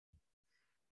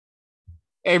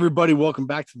Hey everybody, welcome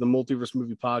back to the Multiverse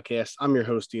Movie Podcast. I'm your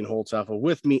host, Dean Holtzapfel.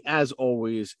 With me, as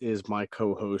always, is my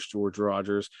co-host, George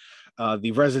Rogers,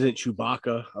 the resident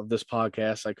Chewbacca of this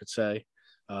podcast, I could say.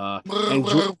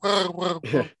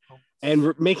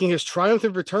 And making his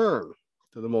triumphant return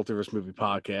to the Multiverse Movie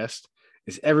Podcast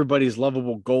is everybody's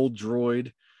lovable gold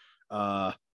droid,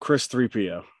 Chris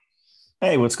 3PO.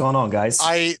 Hey, what's going on, guys?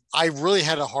 I really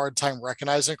had a hard time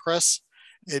recognizing Chris.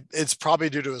 It's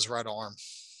probably due to his right arm.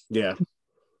 Yeah.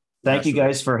 Thank you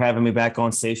guys for having me back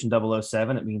on Station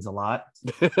 007. It means a lot.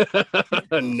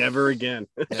 Never again.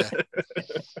 Yeah.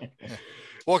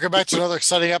 Welcome back to another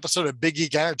exciting episode of Big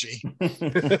Geek Energy.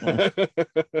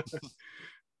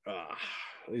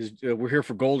 We're here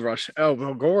for Gold Rush. Oh,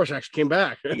 well, Gold Rush actually came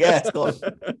back. Yeah, it's going.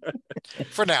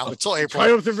 For now, until April.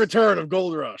 Triumphant return of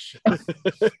Gold Rush.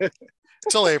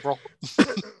 Till April.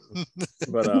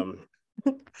 But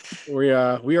we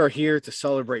are here to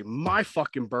celebrate my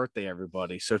fucking birthday,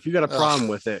 everybody. So if you got a problem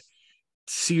with it,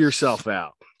 see yourself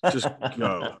out. Just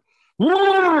go.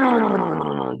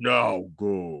 No,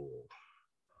 go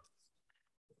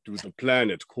to the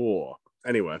planet core.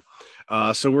 Anyway,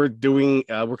 so we're continuing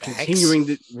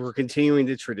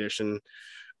the tradition.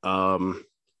 One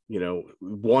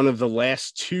of the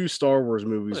last two Star Wars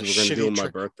movies we're going to do on my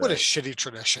birthday. What a shitty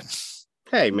tradition.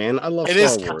 Hey man, I love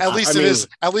Star Wars.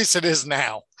 At least it is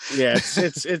now. Yeah,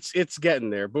 it's getting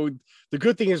there. But the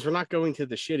good thing is we're not going to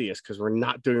the shittiest because we're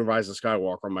not doing Rise of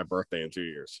Skywalker on my birthday in 2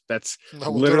 years. That's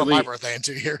we'll do it on my birthday in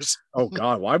 2 years. Oh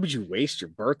God, why would you waste your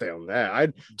birthday on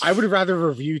that? I would rather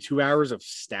review 2 hours of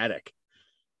static.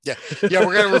 Yeah,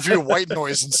 we're gonna review White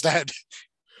Noise instead.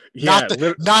 Yeah,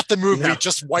 not the movie, no.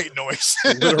 Just white noise.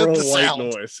 Literal white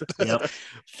noise. Yep.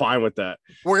 Fine with that.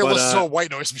 We're gonna listen to a white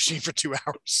noise machine for 2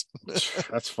 hours.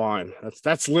 That's fine.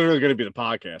 That's literally gonna be the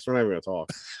podcast. We're not even gonna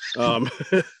talk.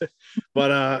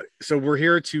 So we're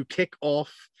here to kick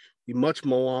off the much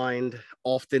maligned,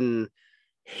 often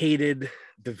hated,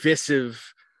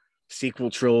 divisive sequel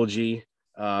trilogy.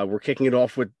 We're kicking it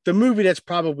off with the movie that's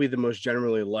probably the most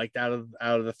generally liked out of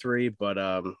the three, but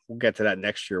we'll get to that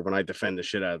next year when I defend the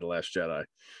shit out of The Last Jedi.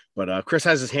 But Chris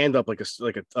has his hand up like a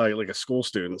school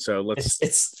student, so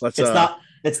it's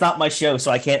not my show,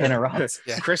 so I can't interrupt.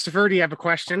 Yeah. Christopher, do you have a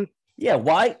question? Yeah,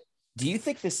 why do you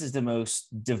think this is the most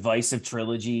divisive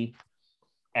trilogy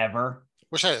ever?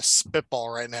 Wish I had a spitball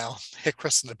right now. Hit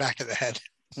Chris in the back of the head.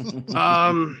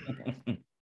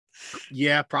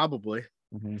 Yeah, probably.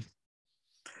 Mm-hmm.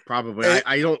 Probably.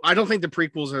 I don't think the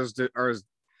prequels are as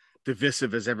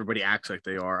divisive as everybody acts like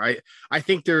they are. I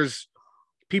think there's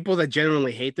people that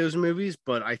genuinely hate those movies,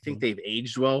 but I think they've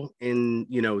aged well in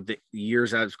the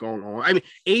years that it's going on. I mean,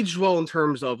 aged well in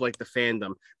terms of like the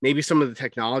fandom. Maybe some of the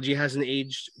technology hasn't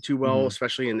aged too well,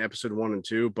 especially in episode 1 and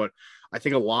 2. But I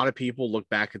think a lot of people look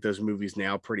back at those movies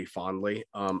now pretty fondly.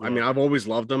 I mean, I've always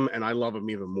loved them, and I love them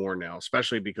even more now,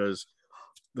 especially because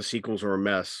the sequels were a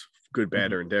mess. Good,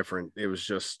 bad, or indifferent. It was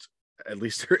just, at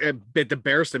least at the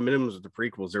barest and minimums of the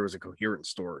prequels, there was a coherent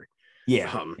story.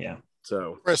 Yeah.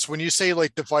 So, Chris, when you say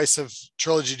like divisive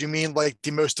trilogy, do you mean like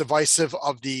the most divisive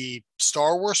of the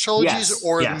Star Wars trilogies,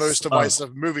 or the most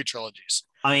divisive movie trilogies?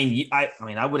 I mean,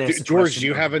 I would ask George. Do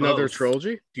you have another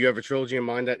trilogy? Do you have a trilogy in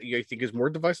mind that you think is more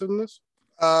divisive than this?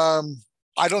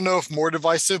 I don't know if more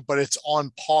divisive, but it's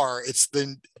on par. It's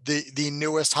the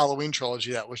newest Halloween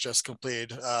trilogy that was just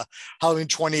completed. Halloween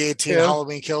 2018,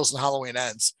 Halloween Kills, and Halloween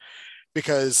Ends.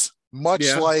 Because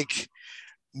much like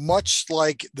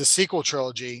the sequel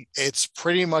trilogy, it's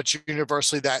pretty much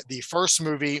universally that the first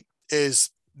movie is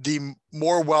the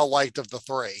more well-liked of the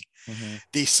three. Mm-hmm.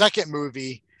 The second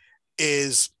movie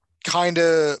is kind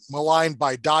of maligned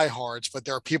by diehards, but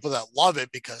there are people that love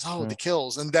it because the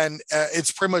kills, and then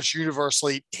it's pretty much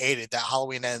universally hated that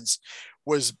Halloween Ends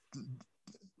was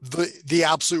the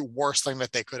absolute worst thing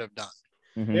that they could have done.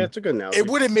 Mm-hmm. Yeah, it's a good analogy. It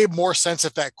would have made more sense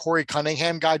if that Corey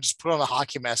Cunningham guy just put on a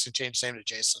hockey mask and changed his name to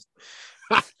Jason.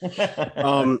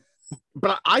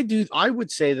 But I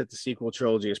would say that the sequel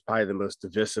trilogy is probably the most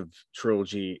divisive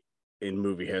trilogy in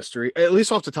movie history, at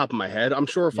least off the top of my head. I'm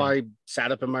sure if I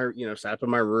sat up in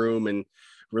my room and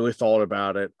really thought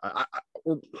about it, I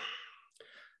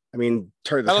mean,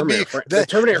 the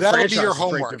Terminator franchise be your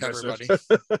homework, everybody.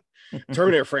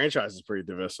 Terminator franchise is pretty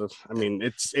divisive. I mean,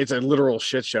 it's a literal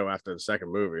shit show after the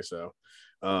second movie. So,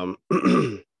 but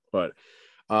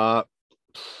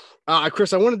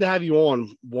Chris, I wanted to have you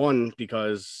on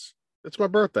because it's my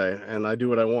birthday and I do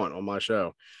what I want on my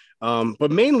show.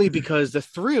 But mainly because the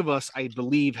three of us, I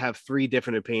believe, have three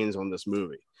different opinions on this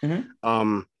movie.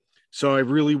 Mm-hmm. So I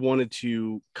really wanted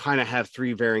to kind of have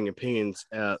three varying opinions.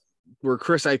 Where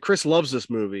Chris loves this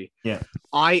movie. Yeah,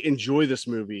 I enjoy this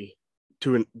movie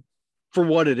to for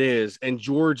what it is, and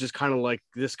George is kind of like,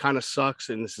 this kind of sucks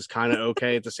and this is kind of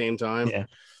okay at the same time. Yeah.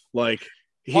 Like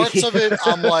parts of it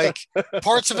I'm like,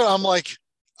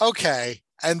 okay,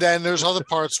 and then there's other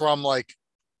parts where I'm like,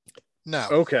 no.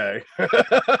 Okay.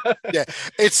 Yeah,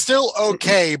 it's still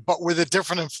okay, but with a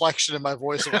different inflection in my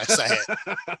voice when I say it.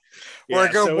 Where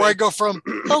I go from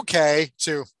okay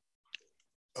to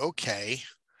okay.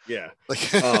 Yeah.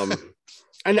 Like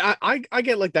and I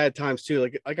get like that at times too.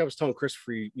 Like I was telling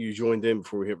Christopher, you joined in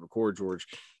before we hit record, George,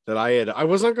 that I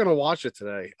wasn't gonna watch it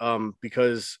today.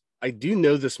 Because I do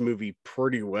know this movie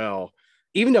pretty well,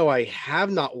 even though I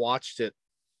have not watched it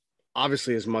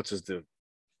obviously as much as the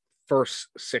first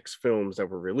 6 films that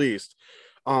were released.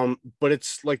 But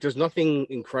it's like there's nothing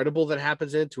incredible that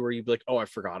happens in it to where you'd be like, oh, I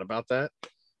forgot about that.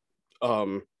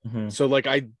 So like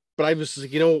I was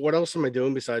like, you know, what else am I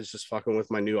doing besides just fucking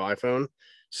with my new iPhone?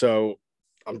 So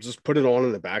I'm just putting it on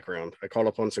in the background. I caught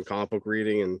up on some comic book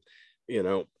reading, and you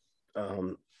know,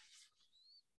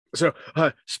 so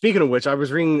speaking of which,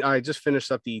 I just finished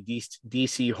up the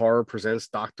DC Horror Presents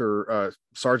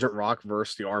Sergeant Rock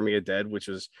versus the Army of Dead, which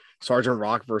is Sergeant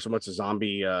Rock versus a bunch of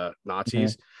zombie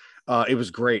Nazis. It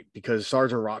was great because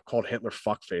Sergeant Rock called Hitler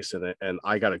fuckface in it, and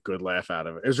I got a good laugh out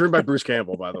of it. It was written by Bruce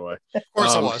Campbell, by the way. Of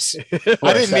course it was.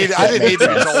 I didn't need to be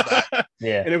told that.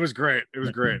 Yeah, and it was great. It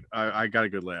was great. I got a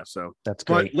good laugh. So that's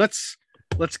great. But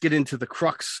let's get into the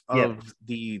crux of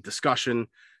the discussion.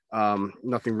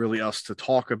 Nothing really else to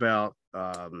talk about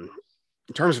in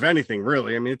terms of anything,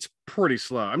 really. I mean, it's pretty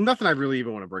slow. I mean, nothing I really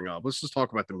even want to bring up. Let's just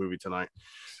talk about the movie tonight.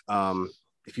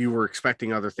 If you were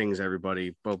expecting other things,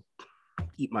 everybody, well,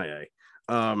 eat my A.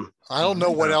 I don't know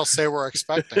what else they were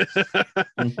expecting.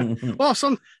 Well,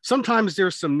 sometimes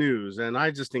there's some news, and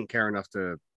I just didn't care enough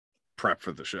to prep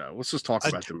for the show. Let's just talk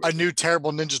about a new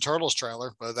terrible Ninja Turtles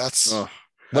trailer, but that's.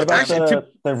 What about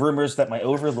the rumors that my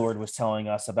overlord was telling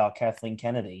us about Kathleen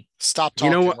Kennedy? Stop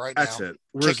talking right now. That's it.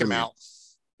 Kick him out.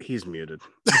 He's muted.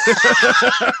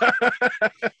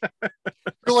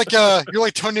 You're like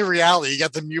Tony Reale. You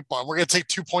got the mute button. We're gonna take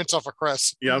 2 points off of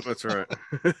Chris. Yep, that's right.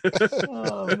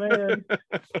 Oh man.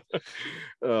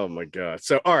 Oh my god.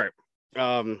 So all right.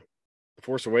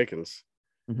 Force Awakens.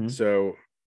 So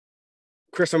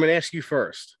Chris, I'm gonna ask you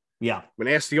first. Yeah. I'm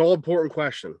gonna ask the all important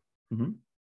question. Mm-hmm.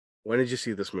 When did you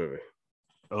see this movie?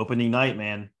 Opening night,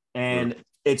 man. And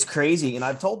it's crazy. And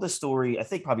I've told this story, I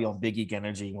think probably on Big Geek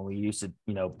Energy when we used to,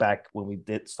 back when we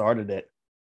started it.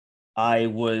 I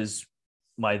was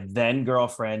my then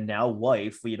girlfriend, now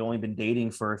wife. We had only been dating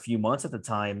for a few months at the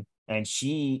time. And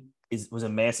she was a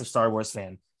massive Star Wars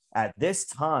fan. At this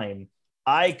time,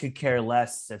 I could care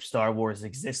less if Star Wars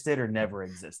existed or never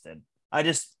existed.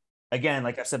 Again,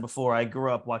 like I said before, I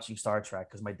grew up watching Star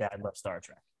Trek because my dad loved Star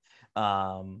Trek.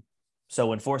 So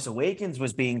when Force Awakens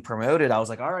was being promoted, I was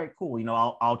like, all right, cool.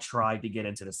 I'll try to get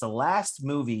into this. The last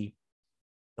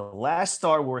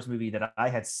Star Wars movie that I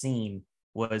had seen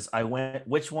was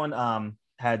which one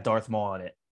had Darth Maul in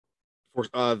it?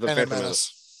 The Phantom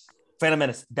Menace. Phantom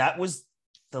Menace. That was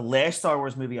the last Star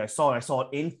Wars movie I saw. And I saw it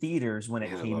in theaters when it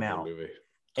came out.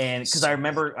 And because I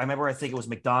remember, I think it was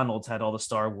McDonald's had all the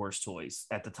Star Wars toys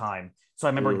at the time. So I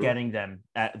remember getting them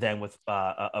then with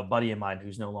a buddy of mine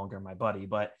who's no longer my buddy,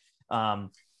 but it's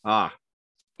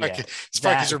probably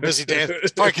because you're busy dancing.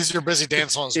 It's probably because you're busy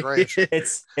dancing on his grave.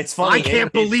 It's funny. I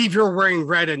can't believe you're wearing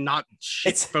red and not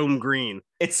foam green.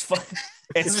 It's fun.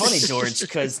 It's funny, George,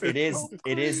 because it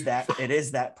is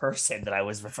that person that I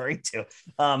was referring to.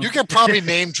 You can probably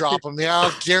name drop him. Yeah,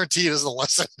 I'll guarantee you doesn't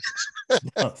listen.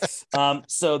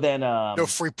 So then no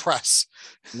free press.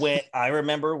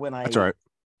 That's right.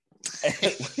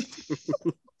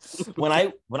 when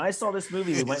I saw this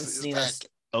movie, we went and seen us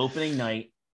opening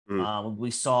night. We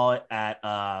saw it at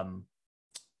Marl,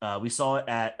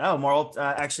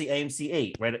 actually AMC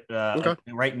 8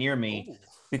 right near me,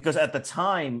 because at the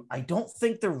time I don't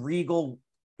think the Regal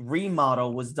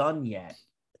remodel was done yet.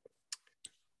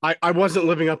 I wasn't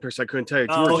living up here, so I couldn't tell you.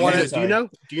 George, do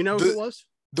you know who it was?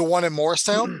 The one in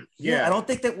Morristown? Yeah, I don't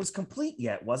think that was complete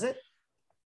yet, was it?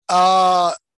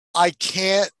 I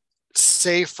can't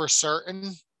say for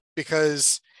certain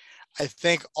because I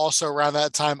think also around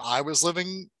that time I was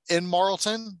living in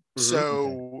Marlton,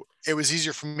 so it was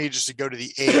easier for me just to go to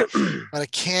the 8. But I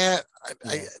can't.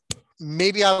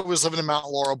 Maybe I was living in Mount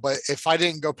Laurel, but if I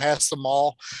didn't go past the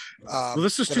mall, well,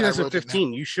 this is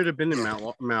 2015. You should have been in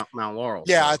Mount Laurel.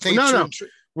 Yeah, I think. No.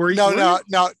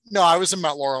 No. I was in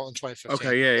Mount Laurel in 2015.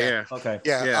 Okay,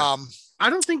 yeah. I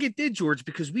don't think it did, George,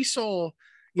 because we saw,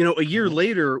 a year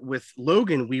later with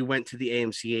Logan, we went to the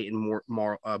AMC 8 in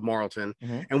Marlton,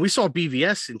 and we saw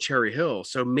BVS in Cherry Hill.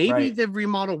 So maybe the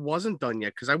remodel wasn't done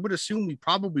yet, because I would assume we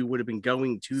probably would have been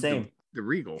going to the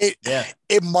Regal.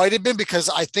 It might have been because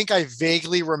I think I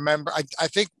vaguely remember. I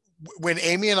think when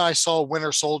Amy and I saw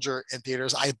Winter Soldier in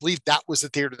theaters, I believe that was the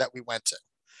theater that we went to.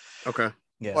 Okay.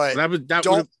 Yeah. But that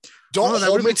don't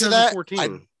hold me to that.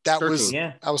 That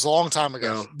 13. was a long time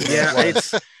ago. Yeah,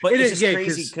 it's just yeah,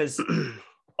 crazy because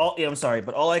I'm sorry,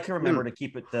 but all I can remember to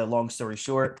keep it the long story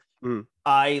short,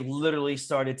 I literally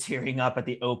started tearing up at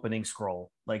the opening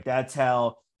scroll. Like that's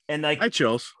how, and like I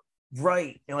chills.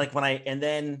 Right. And like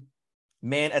then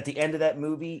man, at the end of that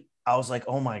movie, I was like,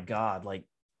 oh my God, like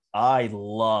I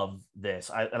love this.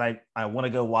 I want to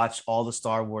go watch all the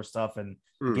Star Wars stuff and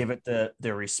give it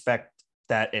the respect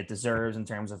that it deserves in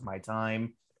terms of my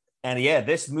time. And yeah,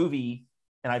 this movie,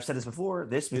 and I've said this before,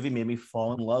 this movie made me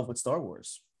fall in love with Star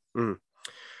Wars. You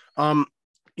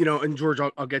know, and George,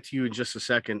 I'll get to you in just a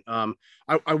second. I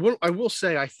will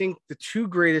say, I think the two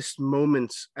greatest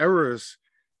eras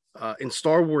in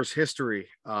Star Wars history,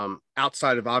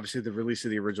 outside of obviously the release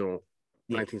of the original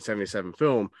 1977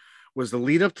 film, was the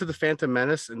lead up to the Phantom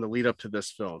Menace and the lead up to this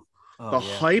film.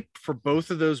 Hype for both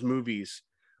of those movies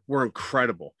were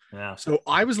incredible. Yeah. So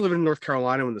I was living in North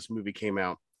Carolina when this movie came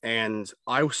out, and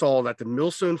I saw that the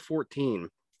Millstone 14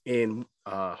 in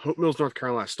Hope Mills, North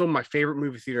Carolina, still my favorite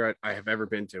movie theater I have ever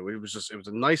been to. It was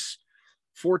a nice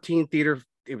 14 theater.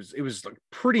 It was like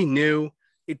pretty new.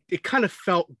 It kind of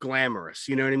felt glamorous,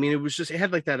 you know what I mean? It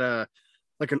had like that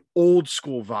like an old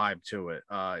school vibe to it,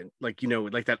 like, you know,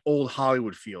 like that old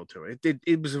Hollywood feel to it.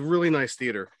 It was a really nice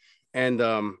theater, and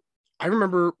I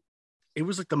remember it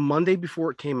was like the Monday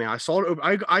before it came out. I saw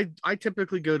it. I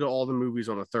typically go to all the movies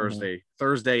on a Thursday,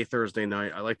 Thursday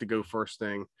night. I like to go first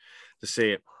thing to see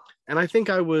it, and I think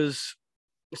it was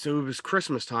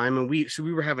Christmas time, and we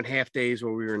were having half days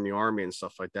while we were in the Army and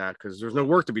stuff like that because there's no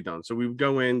work to be done. So we would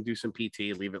go in, do some PT,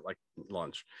 leave it like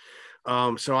lunch.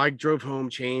 So I drove home,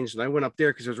 changed, and I went up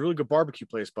there because there's a really good barbecue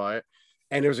place by it,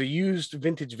 and there was a used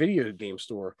vintage video game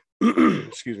store,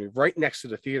 excuse me, right next to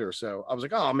the theater. So I was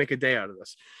like, oh, I'll make a day out of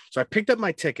this. So I picked up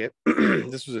my ticket.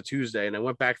 This was a Tuesday, and I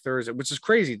went back Thursday, which is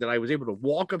crazy that I was able to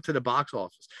walk up to the box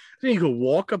office. I think you could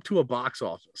walk up to a box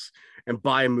office and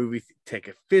buy a movie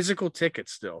ticket, physical ticket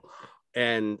still.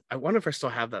 And I wonder if I still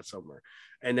have that somewhere.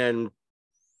 And then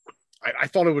I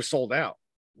thought it was sold out.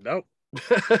 Nope.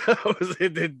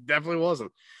 It definitely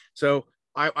wasn't. So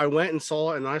I went and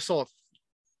saw it, and I saw it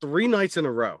 3 nights in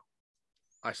a row.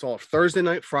 I saw it Thursday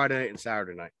night, Friday night, and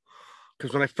Saturday night.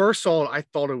 Because when I first saw it, I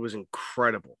thought it was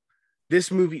incredible.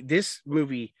 This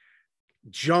movie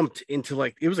jumped into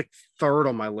like, it was like third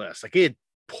on my list. Like it had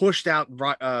pushed out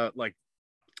like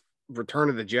Return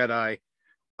of the Jedi.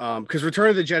 Because Return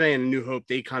of the Jedi and A New Hope,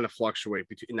 they kind of fluctuate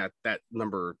between that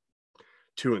number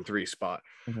 2 and 3 spot.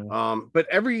 But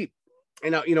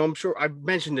I'm sure I've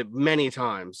mentioned it many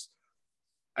times.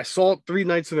 I saw it 3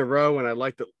 nights in a row, and I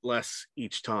liked it less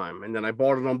each time. And then I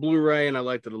bought it on Blu-ray, and I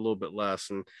liked it a little bit less.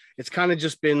 And it's kind of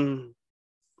just been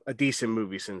a decent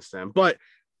movie since then. But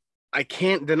I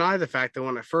can't deny the fact that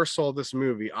when I first saw this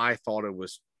movie, I thought it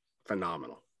was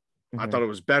phenomenal. I thought it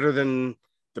was better than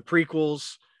the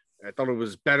prequels. I thought it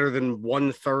was better than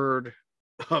 1/3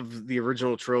 of the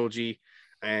original trilogy.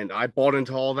 And I bought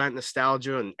into all that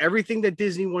nostalgia and everything that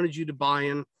Disney wanted you to buy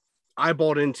in. I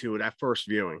bought into it at first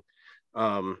viewing.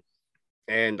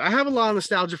 And I have a lot of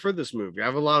nostalgia for this movie. I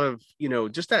have a lot of,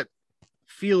 just that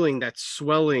feeling, that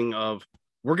swelling of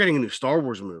we're getting a new Star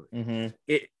Wars movie.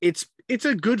 It's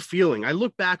a good feeling. I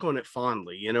look back on it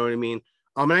fondly, you know what I mean?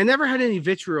 And I never had any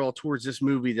vitriol towards this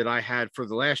movie that I had for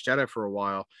The Last Jedi for a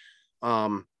while.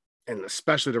 And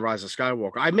especially The Rise of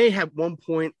Skywalker. I may have one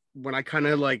point when I kind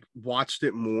of like watched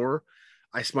it more,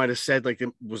 I might have said like it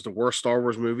was the worst Star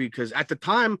Wars movie, because at the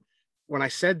time when I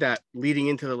said that leading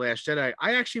into The Last Jedi,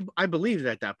 I believed it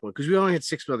at that point, because we only had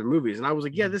 6 other movies, and I was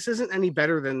like, yeah, this isn't any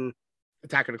better than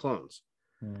Attack of the Clones.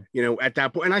 At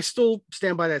that point, and I still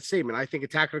stand by that statement. I think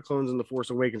Attack of the Clones and The Force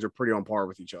Awakens are pretty on par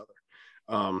with each other.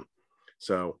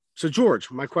 So George,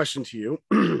 my question to you: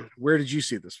 where did you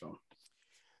see this film?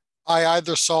 I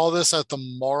either saw this at the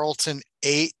Marlton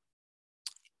 8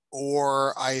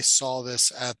 or I saw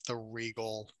this at the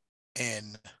Regal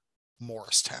in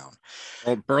Morristown.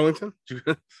 Oh, Burlington?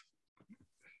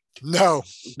 No.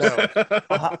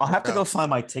 I'll have to go find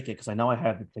my ticket because I know I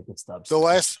have the ticket stubs. The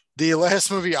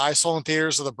last movie I saw in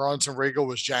theaters of the Burlington Regal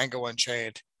was Django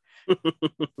Unchained.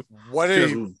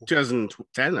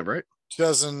 2010, right?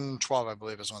 2012, I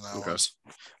believe, is when that was.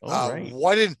 Right.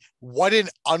 What an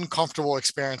uncomfortable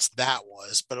experience that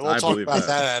was, but we'll talk about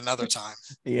that at another time.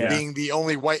 Being the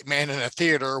only white man in a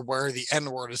theater where the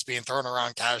N-word is being thrown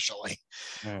around casually.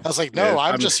 I was like, no,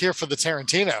 I'm just here for the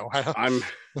Tarantino.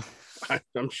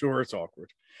 I'm sure it's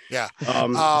awkward. Yeah.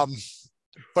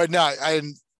 but no,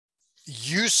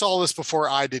 you saw this before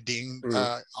I did, Dean.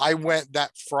 I went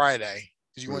that Friday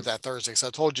because you went that Thursday. So I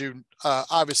told you,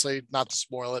 obviously, not to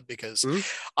spoil it because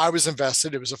I was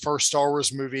invested. It was the first Star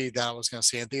Wars movie that I was going to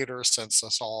see in theaters since I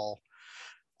saw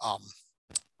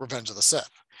Revenge of the Sith,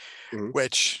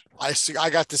 which I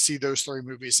got to see those 3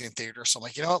 movies in theater. So I'm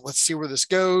like, you know what? Let's see where this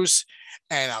goes.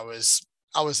 And I was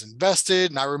invested,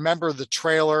 and I remember the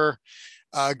trailer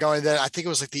going there. I think it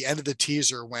was like the end of the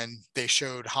teaser when they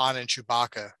showed Han and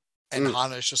Chewbacca. And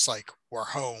Han is just like, we're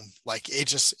home. Like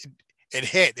it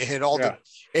hit all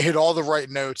the right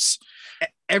notes.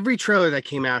 Every trailer that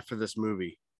came out for this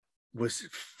movie was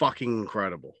fucking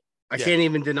incredible. I can't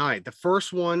even deny it. The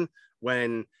first one,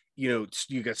 when you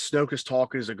got Snoke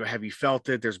talking, like, have you felt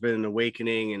it? There's been an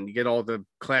awakening, and you get all the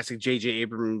classic J.J.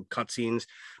 Abrams cutscenes.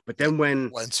 But then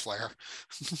when lens flare,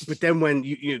 when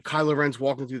you Kylo Ren's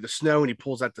walking through the snow and he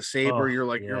pulls out the saber, you're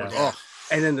like, oh,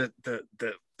 and then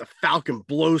the Falcon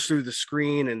blows through the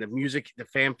screen and the music, the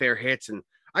fanfare hits, and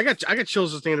I got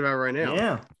chills just thinking about it right now.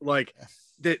 Yeah, like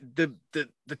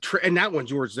and that one,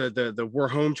 George, the We're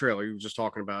Home trailer you were just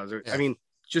talking about. I mean,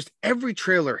 just every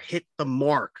trailer hit the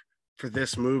mark for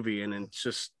this movie, and it's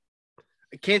just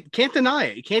I can't deny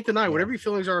it. You can't deny whatever your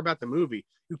feelings are about the movie.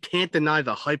 You can't deny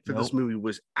the hype for this movie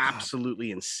was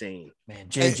absolutely insane. Man,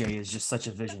 JJ is just such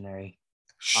a visionary.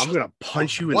 I'm gonna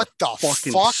punch you in the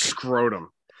fucking scrotum.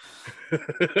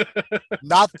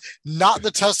 not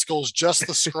the testicles, just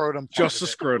the scrotum. Just the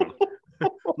scrotum. I'm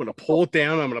gonna pull it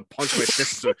down. I'm gonna punch my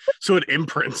fist so it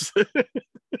imprints.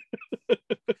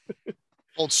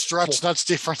 Old stretch nuts,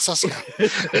 DeFrancesco.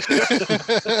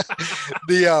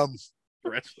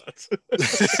 Stretch nuts.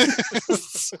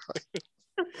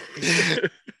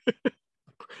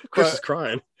 Chris is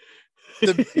crying.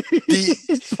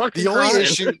 The only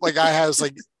issue like I have is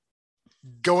like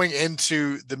going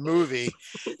into the movie,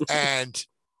 and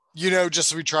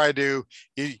just we try to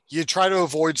you try to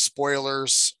avoid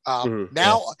spoilers.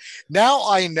 Now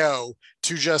I know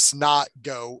to just not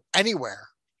go anywhere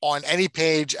on any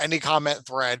page, any comment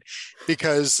thread,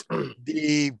 because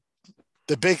the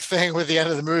big thing with the end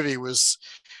of the movie was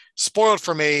spoiled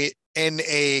for me in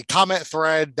a comment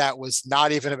thread that was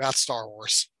not even about Star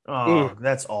Wars. Oh,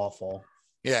 that's awful.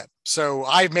 Yeah. So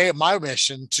I made my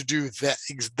mission to do that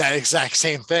exact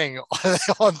same thing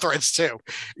on threads too.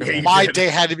 My day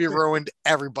had to be ruined.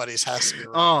 Everybody's has to be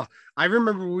ruined. Oh, I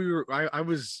remember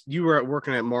you were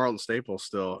working at Marlton Staples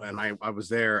still, and I was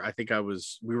there. I think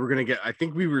this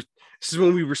is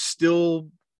when we were still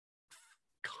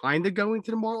kind of going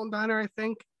to the Marlton Diner, I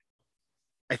think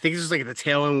this is like at the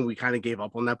tail end when we kind of gave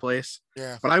up on that place.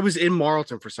 Yeah. But I was in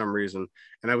Marlton for some reason,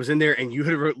 and I was in there, and you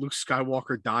had wrote Luke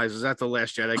Skywalker dies. Was that the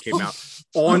Last Jedi came out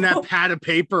on that pad of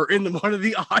paper in one of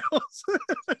the aisles?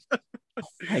 Oh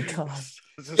my God.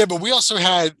 Yeah, but we also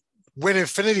had, when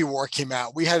Infinity War came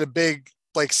out, we had a big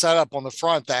like setup on the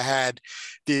front that had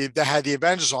the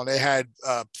Avengers on. They had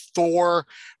Thor,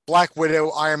 Black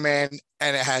Widow, Iron Man,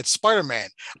 and it had Spider-Man.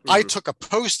 I took a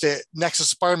Post-it next to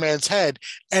Spider-Man's head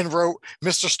and wrote,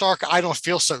 "Mr. Stark, I don't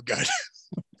feel so good."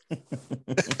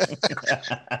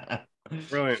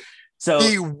 Brilliant. So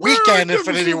the weekend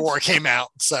Infinity War came out.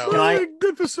 So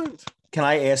can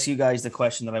I ask you guys the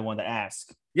question that I wanted to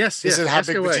ask? Yes. Is it how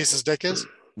big Batista's dick is?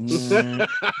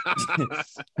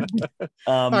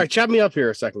 All right, chat me up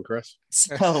here a second, Chris.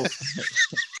 So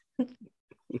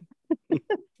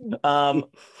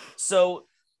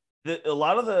a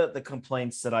lot of the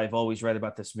complaints that I've always read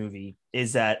about this movie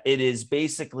is that it is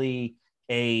basically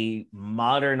a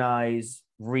modernized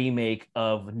remake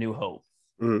of New Hope.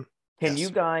 Can you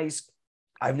guys,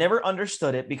 I've never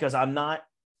understood it because I'm not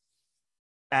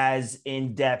as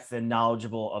in-depth and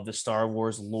knowledgeable of the Star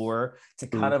Wars lore to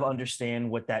kind of understand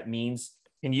what that means.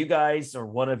 Can you guys, or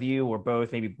one of you or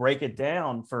both, maybe break it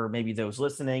down for maybe those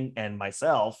listening and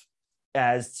myself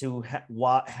as to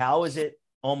how is it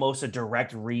almost a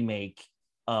direct remake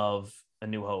of A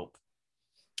New Hope?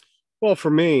 Well,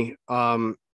 for me,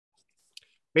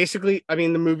 basically, I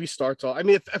mean, the movie starts off. I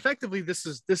mean, effectively, this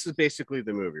is basically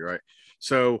the movie, right?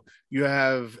 So you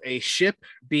have a ship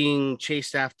being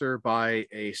chased after by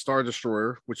a Star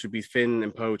Destroyer, which would be Finn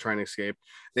and Poe trying to escape.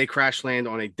 They crash land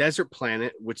on a desert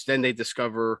planet, which then they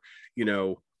discover,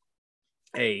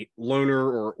 a loner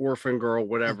or orphan girl,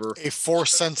 whatever, a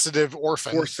force-sensitive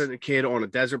orphan, force-sensitive kid on a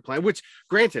desert planet. Which,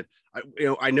 granted,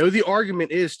 I know the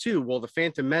argument is too. Well, the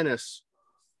Phantom Menace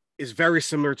is very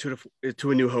similar to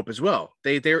A New Hope as well.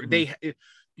 They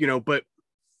but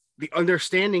the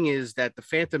understanding is that the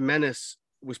Phantom Menace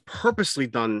was purposely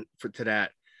done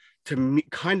to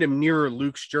kind of mirror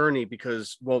Luke's journey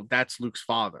because, well, that's Luke's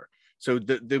father. So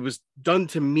it was done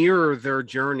to mirror their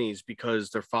journeys because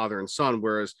they're father and son,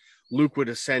 whereas Luke would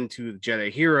ascend to the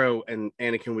Jedi hero and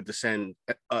Anakin would descend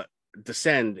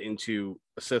into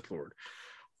a Sith Lord.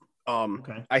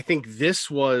 I think this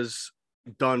was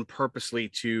done purposely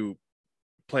to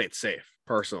play it safe,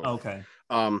 personally. Okay.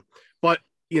 But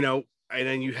and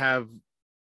then you have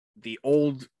the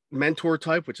old mentor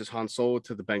type, which is Han Solo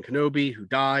to the Ben Kenobi, who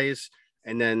dies,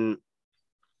 and then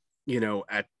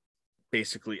at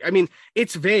basically, I mean,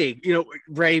 it's vague.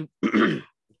 Rey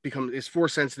is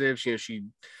force sensitive. She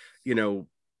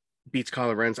beats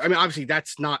Kylo Ren. I mean, obviously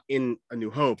that's not in A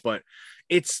New Hope, but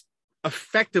it's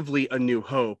effectively A New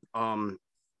Hope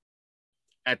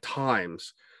at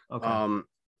times. Okay.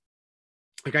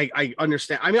 Like I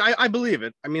understand. I mean, I believe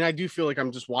it. I mean, I do feel like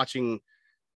I'm just watching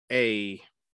there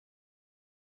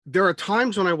are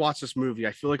times when I watch this movie,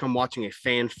 I feel like I'm watching a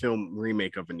fan film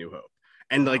remake of A New Hope.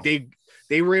 And like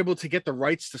they were able to get the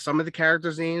rights to some of the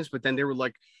characters' names, but then they were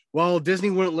like, well, Disney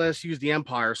wouldn't let us use the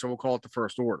Empire, so we'll call it the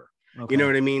First Order. Okay. You know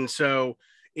what I mean? So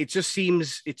it just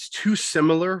seems it's too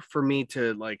similar for me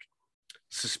to like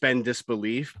suspend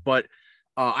disbelief. But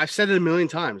I've said it a million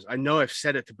times. I know I've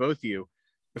said it to both of you.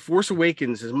 The Force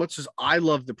Awakens, as much as I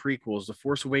love the prequels, The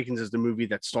Force Awakens is the movie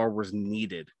that Star Wars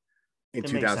needed in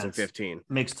 2015.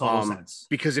 Makes total sense.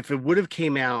 Because if it would have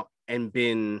came out and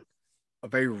been a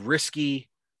very risky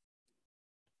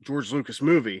George Lucas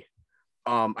movie,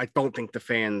 I don't think the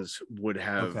fans would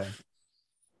have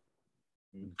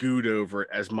gooed over it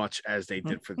as much as they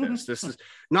did for this. This is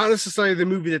not necessarily the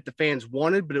movie that the fans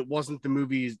wanted, but it wasn't the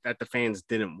movies that the fans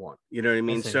didn't want. You know what I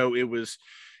mean? So it was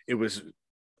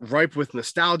ripe with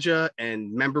nostalgia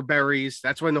and member berries.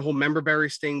 That's when the whole member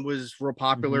berries thing was real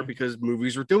popular because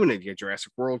movies were doing it. You had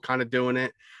Jurassic World kind of doing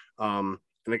it, and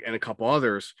a couple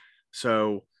others.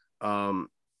 So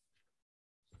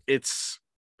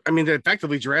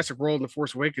effectively Jurassic World and The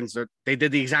Force Awakens, they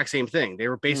did the exact same thing. They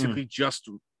were basically just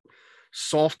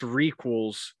soft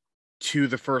requels to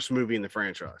the first movie in the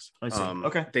franchise. I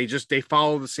see. They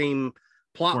follow the same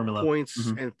plot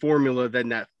points and formula than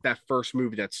that first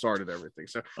movie that started everything.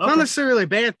 So not necessarily a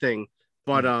bad thing,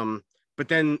 but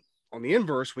then on the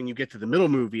inverse, when you get to the middle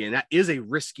movie, and that is a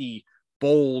risky,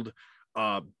 bold,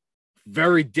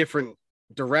 very different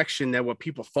direction than what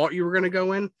people thought you were going to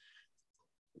go in,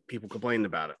 people complained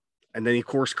about it. And then he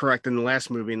course corrected in the last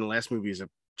movie, and the last movie is a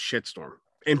shitstorm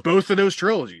in both of those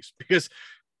trilogies because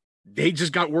they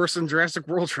just got worse than Jurassic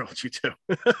World trilogy too.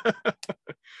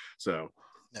 So,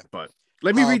 but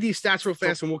let me read these stats real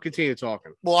fast and we'll continue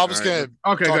talking. Well, I was going to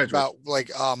talk about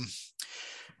like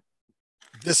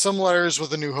the similarities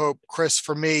with A New Hope. Chris,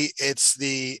 for me, it's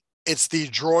the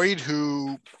droid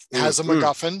who has a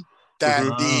MacGuffin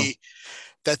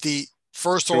that the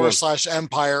First Order /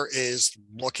 Empire is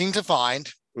looking to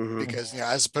find. Because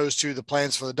as opposed to the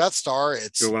plans for the Death Star,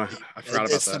 it's the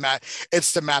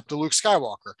map to Luke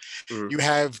Skywalker. You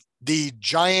have the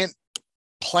giant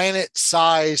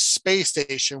planet-sized space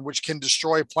station which can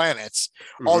destroy planets.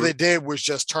 All they did was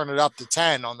just turn it up to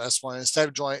 10 on this one. Instead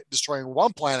of destroying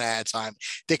one planet at a time,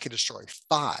 they could destroy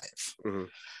 5.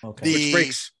 Which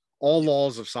breaks all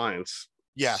laws of science.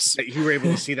 Yes, you were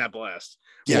able to see that blast.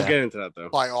 We'll get into that though.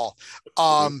 By all,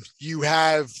 you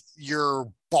have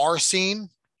your bar scene,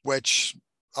 which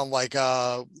unlike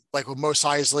with Mos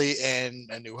Eisley in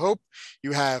A New Hope,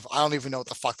 you have, I don't even know what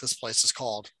the fuck this place is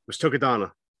called. It was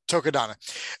Tokadana,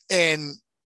 in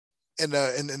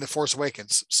the Force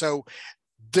Awakens. So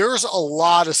there's a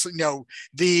lot of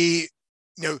the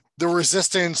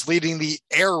Resistance leading the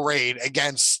air raid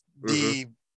against the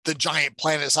giant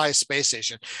planet-sized space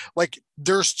station. Like,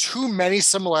 there's too many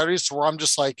similarities to where I'm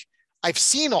just like, I've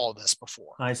seen all this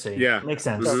before. I see. Yeah, makes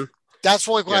sense. So that's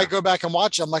why when I go back and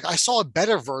watch it, I'm like, I saw a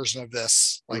better version of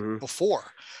this before.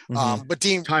 But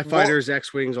TIE Fighters,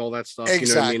 X-Wings, all that stuff. Exactly.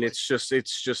 You know what I mean? It's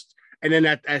just, and then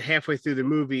at halfway through the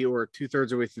movie or 2/3 of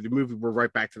the way through the movie, we're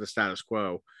right back to the status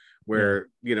quo, where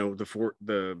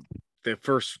the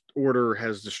First Order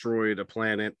has destroyed a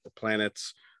planet, the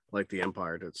planets like the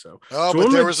Empire did.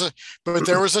 But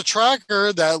there was a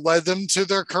tracker that led them to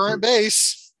their current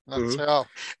base. Not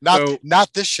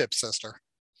this ship, sister.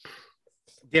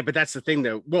 Yeah, but that's the thing,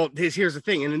 though. Well, here's the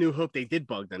thing. In A New Hope, they did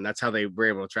bug them. That's how they were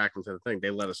able to track them to the thing. They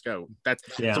let us go. That's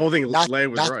the whole thing. Leia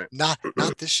was right. Not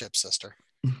this ship, sister.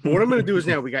 But what I'm going to do is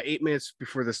now we got 8 minutes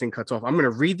before this thing cuts off. I'm going to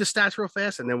read the stats real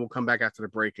fast, and then we'll come back after the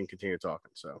break and continue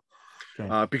talking. So,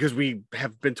 because we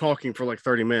have been talking for like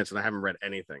 30 minutes and I haven't read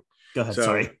anything. Go ahead.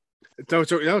 Sorry.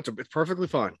 It's perfectly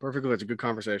fine. It's a good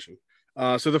conversation.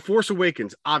 So The Force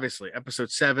Awakens, obviously, episode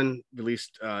 7,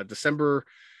 released December.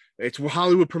 Its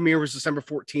Hollywood premiere was December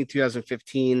 14th,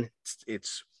 2015.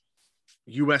 It's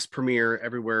U.S. premiere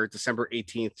everywhere, December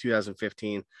 18th,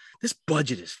 2015. This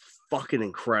budget is fucking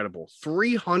incredible.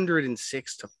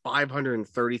 $306 to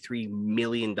 $533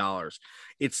 million.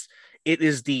 It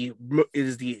is the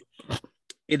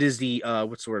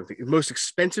what's the word? Most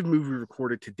expensive movie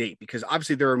recorded to date, because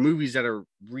obviously there are movies that are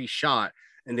reshot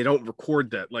and they don't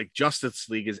record that. Like Justice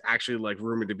League is actually like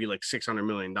rumored to be like $600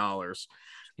 million.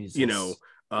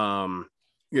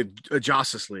 A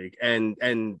Justice League and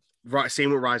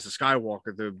same with Rise of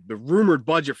Skywalker. The rumored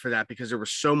budget for that, because there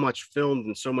was so much filmed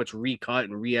and so much recut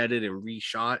and re-edited and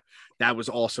reshot, that was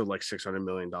also like $600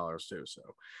 million too.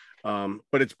 So,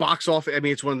 but it's box office. I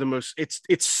mean, it's one of the most.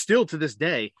 It's still to this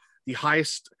day the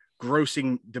highest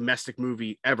grossing domestic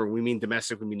movie ever. We mean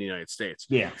domestic, we mean the United States.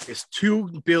 Yeah, it's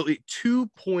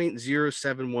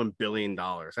 $2.071 billion.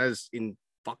 That is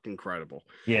fucking incredible.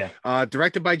 Yeah.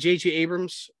 Directed by J.J.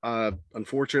 Abrams,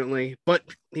 unfortunately, but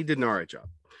he did an all right job.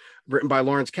 Written by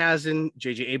Lawrence Kasdan,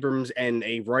 J.J. Abrams, and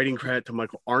a writing credit to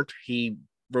Michael Arndt. He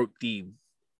wrote the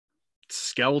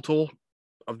skeletal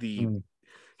of the.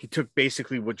 He took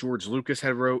basically what George Lucas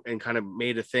had wrote and kind of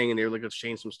made a thing, and they were like, let's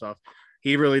change some stuff.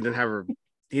 He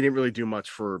didn't really do much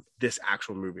for this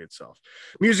actual movie itself.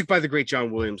 Music by the great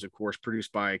John Williams, of course,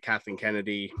 produced by Kathleen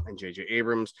Kennedy and J.J.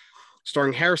 Abrams,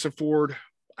 starring Harrison Ford,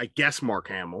 I guess Mark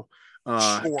Hamill,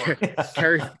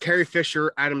 Sure. Carrie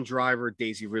Fisher, Adam Driver,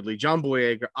 Daisy Ridley, John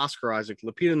Boyega, Oscar Isaac,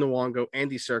 Lupita Nyong'o,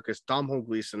 Andy Serkis, Domhnall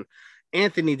Gleeson,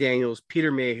 Anthony Daniels,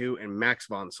 Peter Mayhew, and Max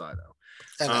von Sydow.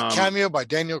 And a cameo by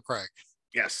Daniel Craig.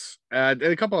 Yes, and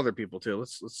a couple other people too.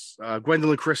 Let's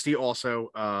Gwendolyn Christie also.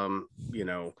 Simon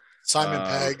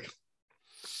Pegg.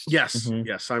 Yes,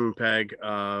 yes, Simon Pegg.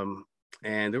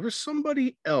 And there was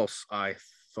somebody else I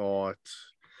thought.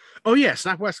 Oh yeah,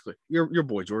 Snap Westley, your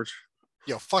boy George.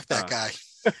 Yo, fuck that guy.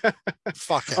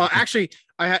 Fuck him. Actually,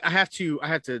 I have to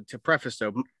preface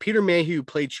though. Peter Mayhew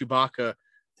played Chewbacca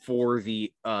for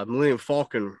the Millennium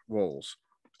Falcon roles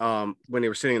when they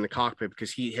were sitting in the cockpit,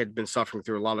 because he had been suffering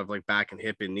through a lot of like back and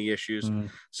hip and knee issues.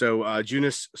 So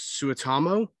Joonas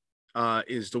Suotamo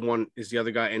is the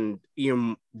other guy, and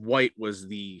Ian White was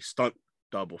the stunt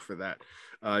double for that.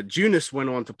 Joonas went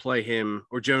on to play him,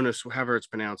 or Jonas, however it's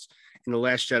pronounced, in The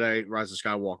Last Jedi, Rise of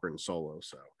Skywalker, and Solo.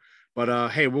 So, but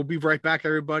hey, we'll be right back,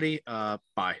 everybody.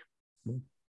 Bye.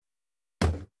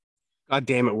 God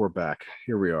damn it, we're back.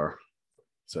 Here we are.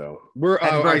 So we're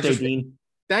Happy birthday, Dean.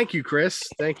 Thank you, Chris.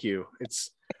 Thank you.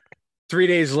 It's 3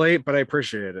 days late, but I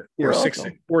appreciate it. Or 4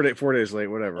 days late,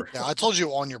 whatever. Yeah, I told you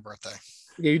on your birthday.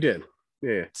 Yeah, you did.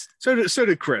 Yeah. So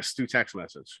did Chris through text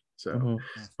message. So,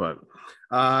 but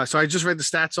so I just read the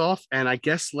stats off, and I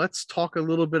guess let's talk a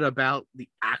little bit about the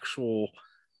actual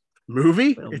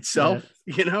movie itself.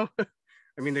 Yeah. You know,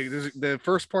 I mean, the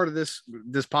first part of this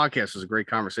podcast is a great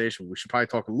conversation. We should probably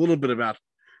talk a little bit about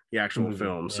the actual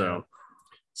film. Yeah.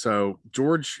 So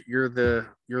George, you're the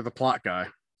plot guy.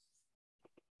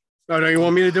 Oh no, you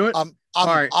want me to do it? All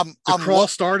right. The crawl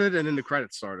started and then the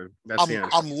credits started. That's the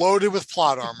end. I'm loaded with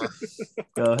plot armor.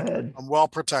 Go ahead. I'm well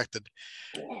protected.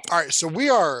 All right. So we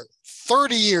are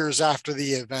 30 years after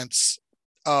the events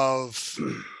of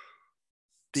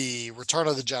the Return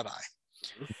of the Jedi.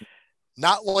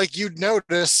 Not like you'd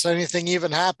notice anything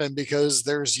even happen, because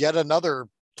there's yet another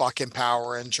fucking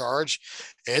power in charge.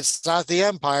 It's not the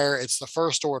Empire. It's the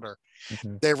First Order.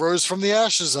 They rose from the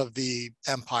ashes of the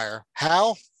Empire.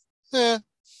 How?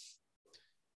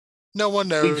 No one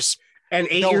knows. And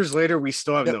 8 years later, we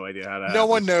still have no idea how to. No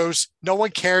one knows. No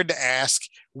one cared to ask.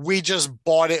 We just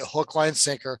bought it hook, line,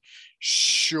 sinker.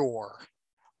 Sure.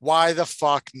 Why the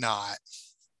fuck not?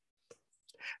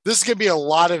 This is going to be a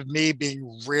lot of me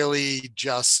being really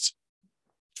just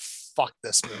fuck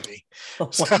this movie.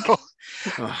 So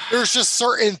there's just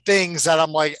certain things that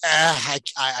I'm like,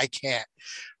 I can't.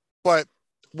 But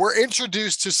we're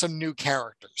introduced to some new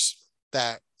characters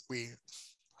that we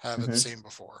haven't seen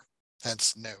before.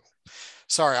 Hence new.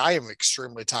 Sorry, I am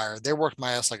extremely tired. They worked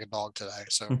my ass like a dog today.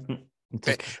 So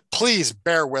please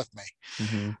bear with me.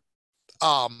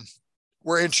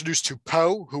 We're introduced to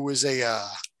Poe, who is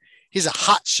he's a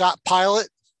hot shot pilot.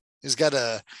 He's got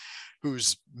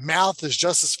whose mouth is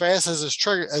just as fast as his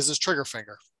trigger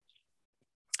finger.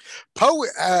 Poe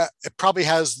probably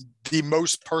has the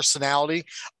most personality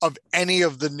of any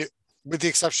of the new, with the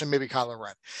exception of maybe Kylo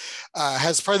Ren,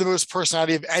 has probably the most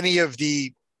personality of any of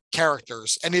the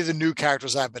characters, any of the new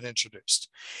characters that have been introduced.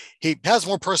 He has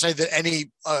more personality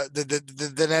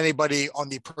than anybody on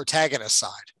the protagonist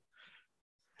side.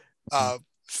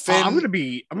 Finn, I'm gonna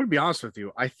be honest with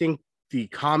you. I think the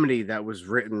comedy that was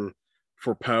written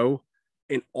for Poe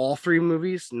in all three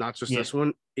movies, not just this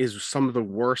one, is some of the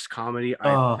worst comedy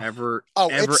I've ever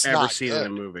seen in a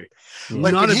movie.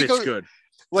 Like none of it's good.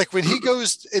 Like when he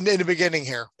goes in the beginning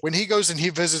here, when he goes and he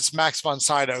visits Max von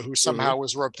Sydow, who somehow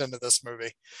was roped into this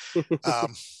movie.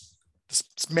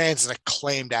 This man's an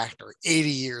acclaimed actor, 80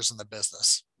 years in the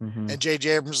business. And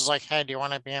J.J. Abrams is like, hey, do you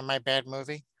want to be in my bad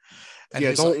movie?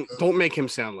 And don't make him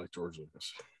sound like George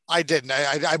Lucas. I didn't.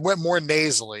 I went more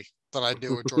nasally than I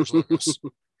do with George Lucas.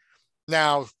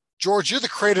 Now, George, you're the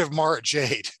creative Mara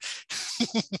Jade.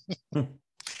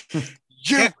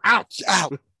 Get out.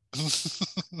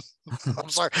 I'm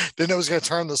sorry. Didn't know it was going to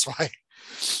turn this way.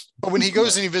 But when he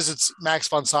goes and he visits Max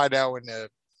von Sydow and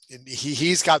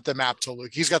he's got the map to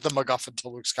Luke. He's got the MacGuffin to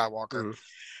Luke Skywalker.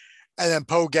 And then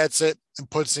Poe gets it and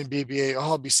puts in BB-8. Oh,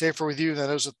 I'll be safer with you. And then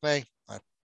there's a thing.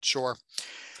 Sure.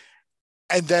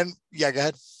 And then, go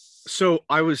ahead. So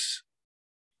I was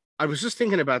just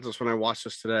thinking about this when I watched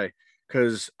this today,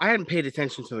 because I hadn't paid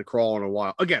attention to the crawl in a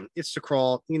while. Again, it's the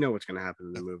crawl. You know what's going to happen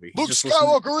in the movie. Luke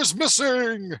Skywalker is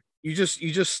missing. You just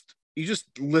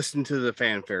listen to the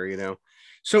fanfare, you know.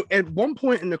 So at one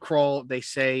point in the crawl, they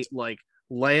say like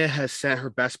Leia has sent her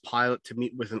best pilot to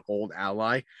meet with an old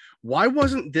ally. Why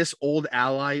wasn't this old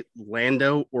ally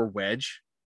Lando or Wedge?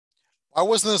 Why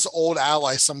wasn't this old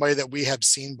ally somebody that we have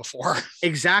seen before?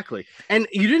 Exactly. And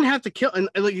you didn't have to kill, and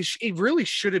like it really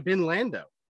should have been Lando.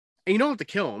 And you don't have to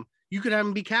kill him. You could have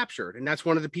him be captured. And that's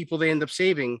one of the people they end up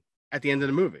saving at the end of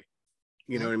the movie.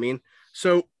 You know what I mean?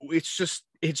 So it's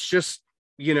just,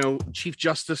 you know, Chief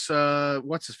Justice,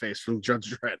 what's his face from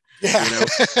Judge Dredd. Yeah. You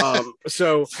know?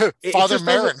 So Father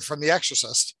Merrin from The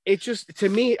Exorcist. It just, to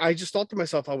me, I just thought to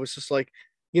myself, I was just like,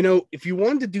 you know, if you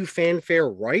wanted to do fanfare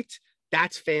right,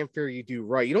 that's fanfare you do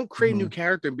right. You don't create a new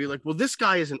character and be like, well, this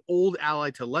guy is an old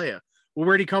ally to Leia. Well,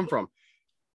 where'd he come from?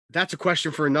 That's a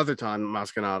question for another time,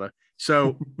 Mascanata.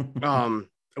 So,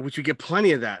 which we get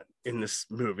plenty of that in this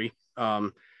movie.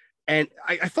 And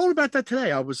I thought about that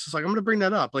today. I was just like, I'm going to bring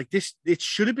that up. Like this, it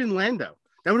should have been Lando.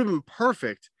 That would have been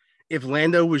perfect if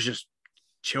Lando was just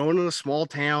chilling in a small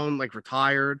town, like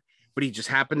retired, but he just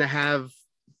happened to have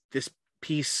this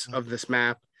piece of this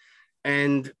map.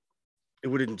 And it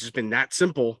would have just been that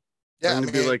simple. Yeah,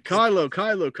 and be like,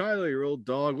 Kylo, your old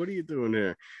dog. What are you doing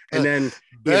here? And then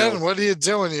Ben, what are you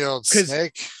doing, you old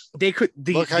snake? They could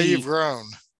look how you've grown.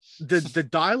 The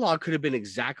dialogue could have been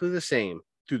exactly the same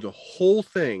through the whole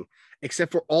thing,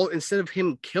 except for instead of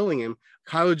him killing him,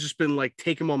 Kylo just been like,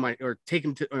 take him on my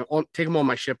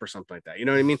ship or something like that. You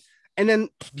know what I mean? And then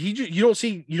you don't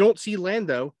see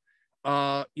Lando,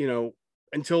 you know,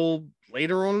 until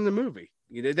later on in the movie.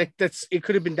 You know, it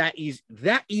could have been that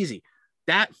easy.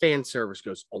 That fan service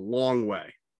goes a long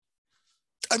way.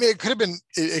 I mean, it could have been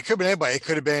anybody. It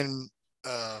could have been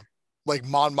like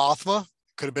Mon Mothma.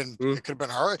 It could have been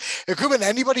her. It could have been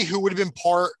anybody who would have been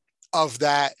part of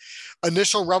that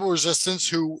initial rebel resistance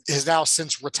who is now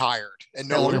since retired and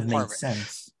no longer part of it.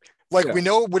 Sense. Like we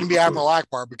know it wouldn't be Admiral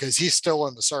Akbar because he's still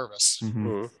in the service.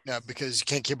 Yeah, because you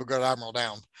can't keep a good admiral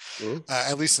down.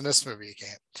 At least in this movie, you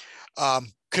can't.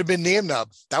 Could have been Nien Nunb.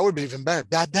 That would be even better.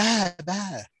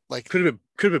 Bad. Like could have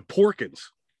been Porkins.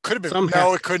 Could have been. Somehow,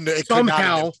 no, it couldn't. It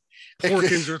somehow could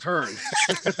Porkins returned.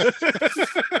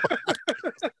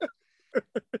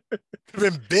 Could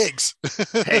have been Biggs.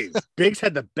 Hey, Biggs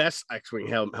had the best X-wing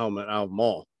helmet out of them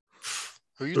all.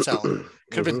 Who you telling?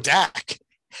 Could have been Dak.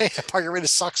 Hey, I thought you were ready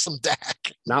to suck some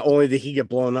Dak. Not only did he get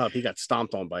blown up, he got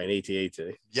stomped on by an AT-AT.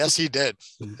 Yes, he did.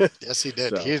 Yes, he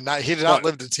did. So, he did not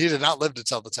live to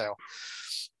tell the tale.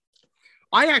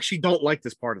 I actually don't like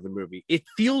this part of the movie. It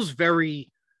feels very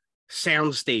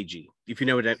soundstagey, if you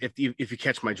know what if you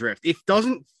catch my drift.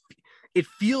 It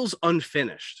feels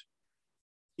unfinished.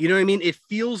 You know what I mean? It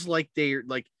feels like they're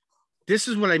like, this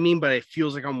is what I mean, but it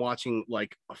feels like I'm watching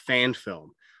like a fan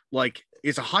film. Like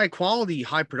it's a high quality,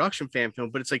 high production fan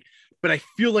film, but it's like, but I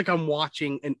feel like I'm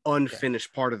watching an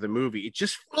unfinished part of the movie. It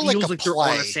just feels like they're on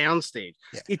a soundstage.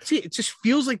 Yeah. It just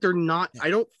feels like they're not. I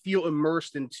don't feel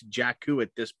immersed into Jakku at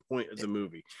this point of the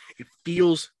movie. It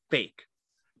feels fake.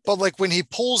 But like when he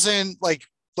pulls in, like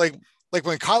when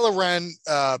Kylo Ren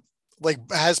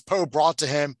has Poe brought to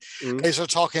him, and they start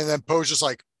talking, and then Poe's just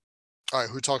like, all right,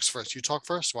 who talks first? You talk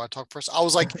first? Do I talk first? I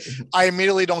was like, I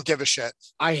immediately don't give a shit.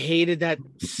 I hated that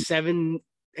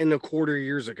 7.25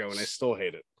 years ago, and I still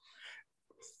hate it.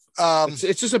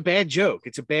 It's just a bad joke.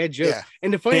 It's a bad joke. Yeah.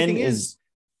 And the funny thing is,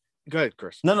 go ahead,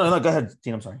 Chris. No, go ahead,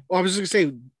 Dean. I'm sorry. Well, I was just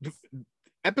gonna say,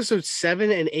 episodes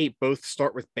 7 and 8 both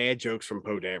start with bad jokes from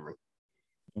Poe Dameron,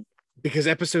 because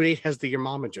episode 8 has the your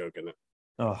mama joke in it.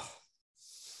 Oh,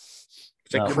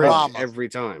 it's like cringe every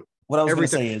time. What I was going to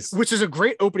say is, which is a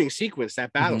great opening sequence,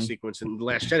 that battle sequence in The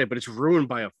Last Jedi, but it's ruined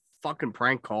by a fucking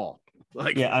prank call.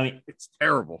 Like, yeah, I mean, it's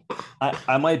terrible.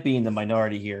 I might be in the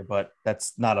minority here, but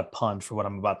that's not a pun for what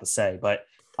I'm about to say. But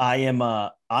I am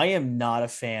not a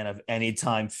fan of any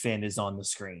time Finn is on the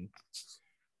screen.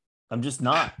 I'm just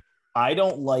not. I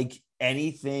don't like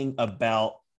anything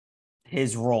about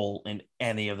his role in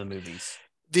any of the movies.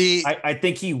 I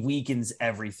think he weakens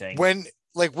everything. When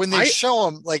they show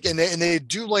him, like, and they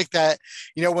do like that,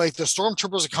 like the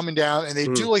stormtroopers are coming down and they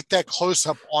do like that close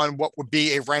up on what would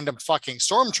be a random fucking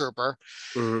stormtrooper,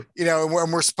 and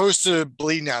we're supposed to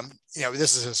believe now,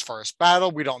 this is his first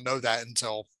battle. We don't know that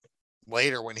until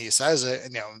later when he says it,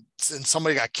 and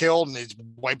somebody got killed and he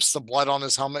wipes the blood on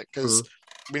his helmet because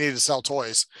we need to sell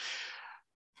toys.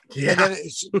 Yeah. And then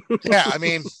I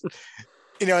mean,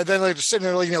 and then like they're sitting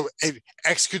there, like,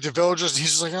 execute the villagers. And he's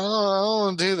just like, oh, I don't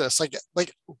want to do this. Like,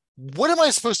 what am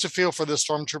I supposed to feel for this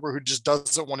stormtrooper who just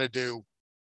doesn't want to do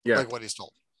like what he's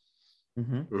told?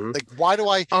 Like, why do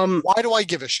I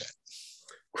give a shit?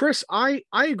 Chris, I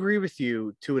agree with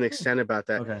you to an extent about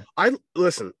that. Okay.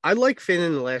 I like Finn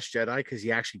in The Last Jedi because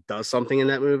he actually does something in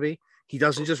that movie. He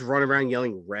doesn't just run around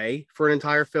yelling Rey for an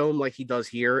entire film like he does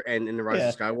here and in The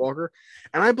Rise of Skywalker.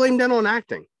 And I blame that on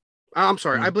acting. I'm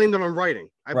sorry, I blame that on writing.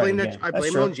 I blame it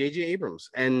on J.J. Abrams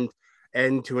and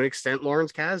to an extent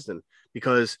Lawrence Kasdan,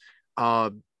 because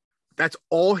that's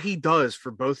all he does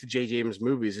for both the J.J. Abrams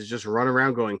movies is just run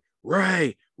around going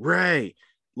Rey.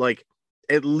 Like,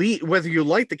 at least whether you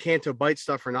like the Canto Bite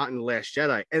stuff or not in The Last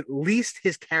Jedi, at least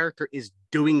his character is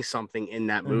doing something in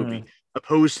that movie,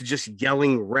 opposed to just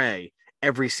yelling Rey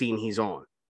every scene he's on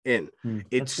in.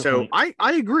 It's so I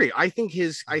agree. I think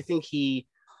the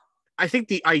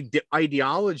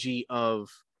ideology of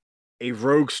a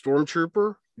rogue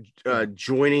stormtrooper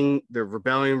joining the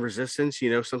rebellion resistance,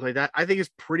 something like that, I think is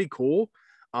pretty cool.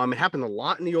 It happened a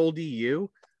lot in the old EU.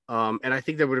 And I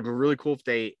think that would have been really cool if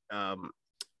they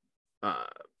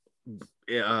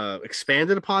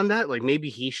expanded upon that. Like, maybe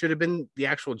he should have been the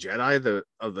actual Jedi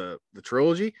of the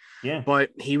trilogy. Yeah.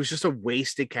 But he was just a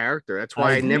wasted character. That's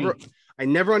why I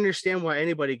never understand why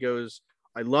anybody goes,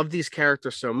 I love these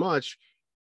characters so much.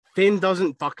 Finn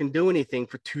doesn't fucking do anything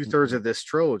for 2/3 of this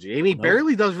trilogy. I mean, he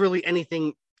barely does really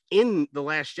anything in The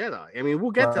Last Jedi. I mean,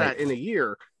 we'll get to that in a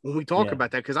year when we talk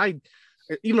about that, because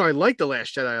even though I like The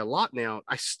Last Jedi a lot now,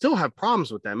 I still have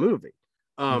problems with that movie.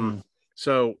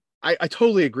 So I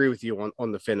totally agree with you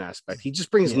on the Finn aspect. He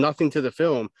just brings nothing to the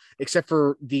film except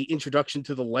for the introduction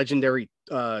to the legendary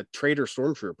traitor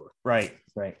stormtrooper. Right.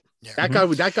 Yeah.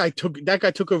 That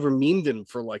guy took over Meemden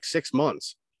for like 6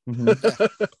 months.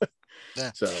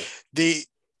 Yeah. So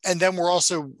and then we're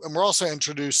also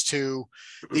introduced to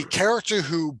the character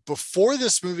who before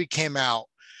this movie came out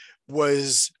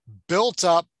was built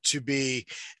up to be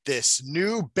this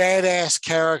new badass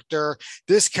character.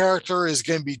 This character is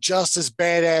going to be just as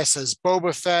badass as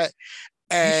Boba Fett.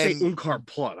 And you say Unkar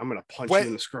Plutt, I'm going to punch you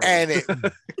in the scrotum. And it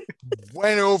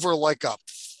went over like a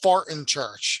fart in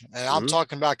church. And I'm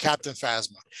talking about Captain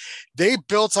Phasma. They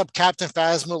built up Captain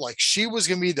Phasma like she was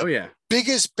going to be the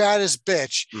biggest, baddest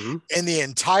bitch in the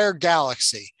entire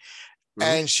galaxy.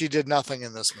 And she did nothing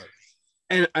in this movie.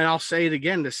 And I'll say it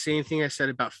again, the same thing I said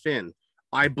about Finn.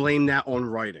 I blame that on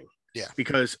writing. Yeah.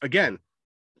 Because, again,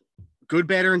 good,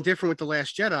 bad, or indifferent with The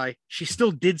Last Jedi, she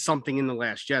still did something in The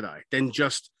Last Jedi. Then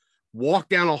just walk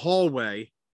down a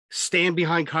hallway, stand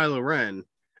behind Kylo Ren,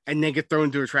 and then get thrown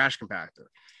into a trash compactor.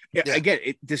 Yeah. Again,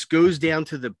 this goes down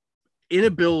to the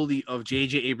inability of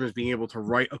J.J. Abrams being able to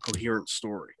write a coherent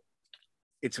story.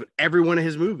 It's with every one of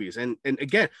his movies. And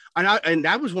again, and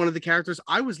that was one of the characters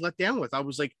I was let down with. I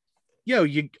was like,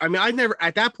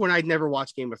 I'd never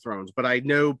watched Game of Thrones, but I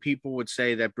know people would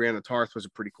say that Brianna Tarth was a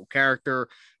pretty cool character.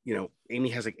 Amy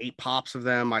has like 8 pops of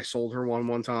them. I sold her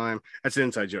one time. That's an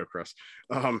inside joke, Chris.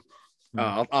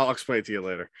 I'll explain it to you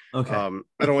later. Okay.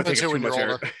 I don't want to take up too much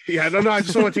air. I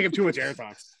just don't want to take up too much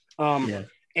airtime.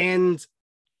 And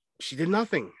she did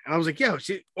nothing. And I was like,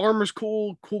 armor's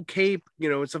cool cape,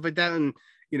 and stuff like that. And,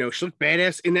 she looked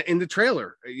badass in the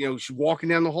trailer. She's walking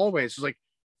down the hallway. It's just like,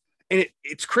 and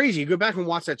it's crazy. You go back and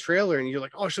watch that trailer and you're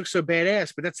like, oh, she looks so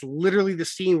badass. But that's literally the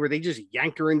scene where they just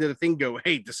yank her into the thing, go,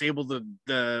 hey, disable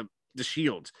the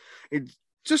shields. It's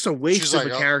just a waste of a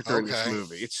character in this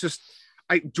movie. It's just,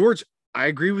 George, I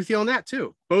agree with you on that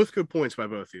too. Both good points by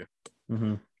both of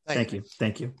you. Thank you.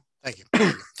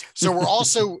 So we're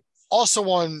also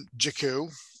on Jakku,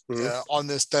 on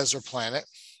this desert planet.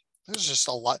 There's just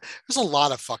a lot. There's a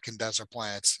lot of fucking desert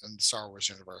planets in the Star Wars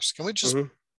universe. Can we just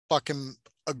fucking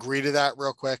agree to that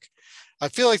real quick? I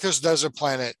feel like there's a desert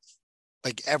planet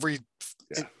like every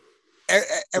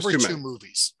 2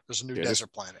 movies. There's a new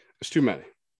desert planet. There's too many.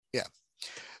 Yeah.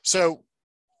 So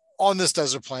on this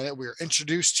desert planet, we are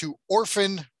introduced to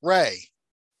Orphan Rey.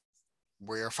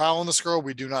 We are following this girl.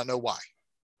 We do not know why,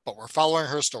 but we're following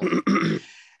her story.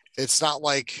 It's not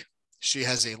like she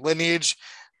has a lineage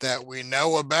that we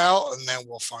know about, and then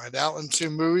we'll find out in 2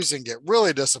 movies and get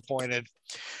really disappointed.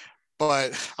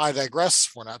 But I digress.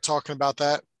 We're not talking about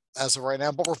that as of right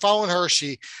now, but we're following her.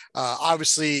 She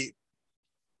obviously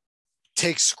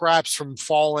takes scraps from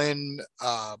fallen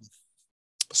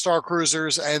star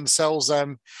cruisers and sells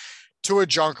them to a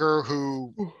junker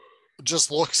who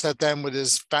just looks at them with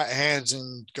his fat hands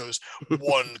and goes,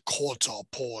 1/4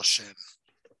 portion.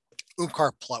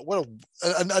 Unkar Plutt. What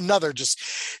another just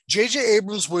J.J.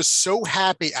 Abrams was so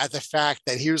happy at the fact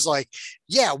that he was like,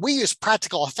 yeah, we use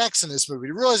practical effects in this movie.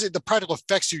 You realize that the practical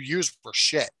effects you used were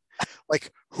shit.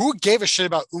 Like, who gave a shit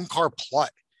about Unkar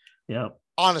Plutt? Yeah.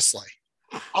 Honestly,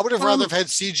 I would have rather have had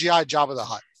CGI Jabba the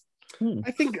Hutt.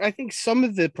 I think some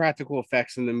of the practical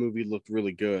effects in the movie looked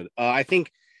really good. I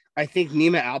think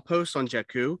Nema Outpost on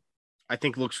Jakku, I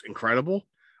think looks incredible.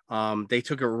 They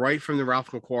took it right from the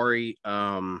Ralph McQuarrie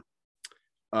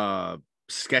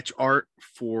sketch art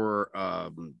for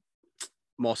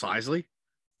Mos Eisley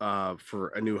for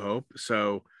A New Hope.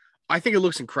 So I think it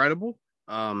looks incredible.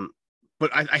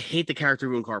 But I hate the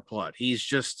character of Unkar Plutt. He's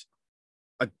just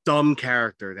a dumb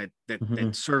character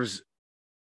that serves,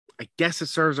 I guess it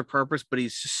serves a purpose, but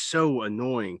he's just so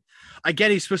annoying. I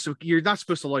get you're not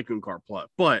supposed to like Unkar Plutt,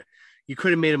 but you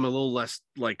could have made him a little less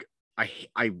like I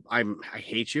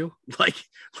hate you.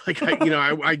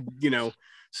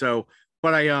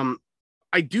 But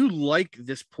I do like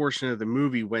this portion of the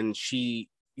movie when she,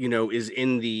 is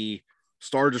in the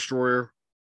Star Destroyer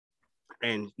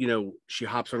and, she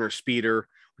hops on her speeder,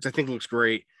 which I think looks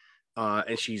great.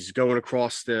 And she's going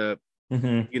across the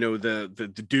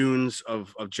the dunes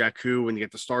of Jakku, and you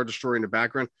get the Star Destroyer in the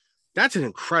background. That's an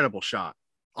incredible shot.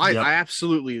 I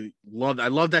absolutely loved. I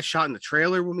love that shot in the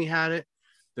trailer when we had it.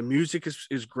 The music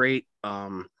is great.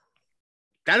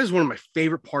 That is one of my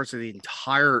favorite parts of the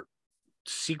entire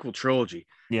sequel trilogy.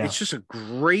 Yeah, it's just a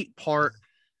great part.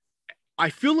 I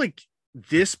feel like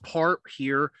this part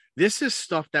here, this is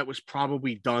stuff that was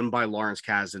probably done by Lawrence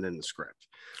Kasdan in the script.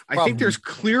 I think there's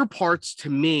clear parts to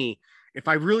me. If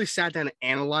I really sat down and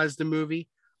analyzed the movie,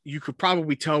 you could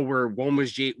probably tell where one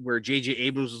was where J.J.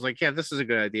 Abrams was like, yeah, this is a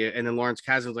good idea. And then Lawrence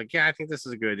Kasdan was like, yeah, I think this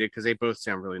is a good idea because they both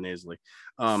sound really nasally.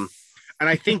 And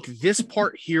I think this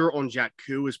part here on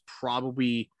Jakku is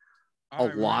probably a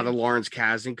lot of Lawrence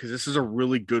Kasdan because this is a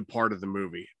really good part of the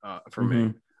movie for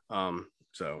me.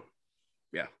 So,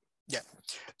 yeah. Yeah.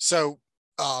 So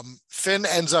Finn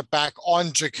ends up back on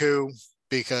Jakku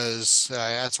because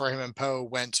that's where him and Poe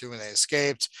went to when they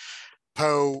escaped.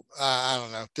 Poe, I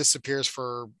don't know, disappears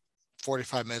for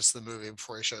 45 minutes of the movie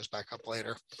before he shows back up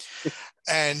later.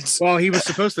 And well, he was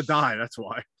supposed to die. That's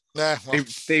why. Well,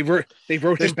 they wrote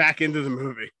him back into the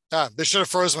movie. They should have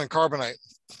frozen him in carbonite.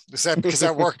 Because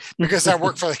that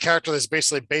worked for the character that's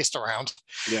basically based around.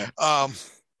 Yeah.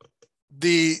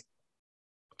 The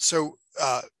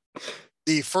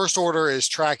First Order is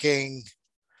tracking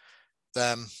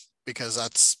them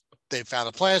because they found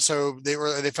a plan. So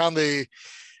they found the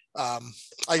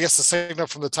I guess the signal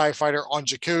from the TIE fighter on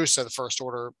Jakku. So the First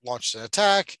Order launched an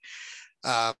attack.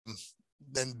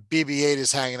 Then BB-8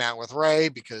 is hanging out with Rey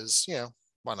because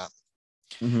why not?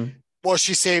 Well,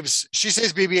 she saves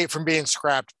BB-8 from being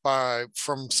scrapped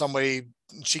from somebody.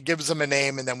 She gives them a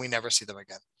name, and then we never see them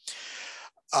again.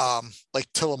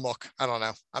 Like Tillamook. I don't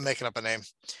know. I'm making up a name,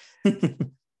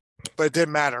 but it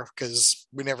didn't matter because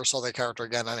we never saw that character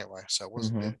again anyway. So it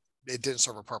wasn't. It didn't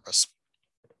serve a purpose.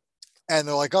 And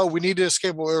they're like, "Oh, we need to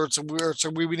escape.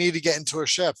 We need to get into a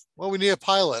ship. Well, we need a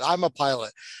pilot. I'm a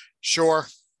pilot. Sure."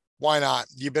 Why not?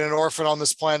 You've been an orphan on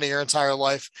this planet your entire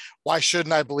life. Why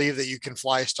shouldn't I believe that you can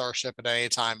fly a starship at any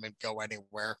time and go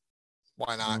anywhere?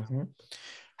 Why not?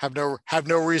 Have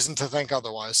no reason to think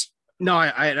otherwise. No,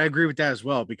 I agree with that as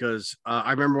well because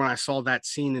I remember when I saw that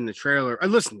scene in the trailer.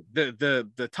 Listen,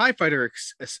 the TIE fighter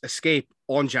escape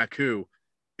on Jakku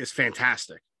is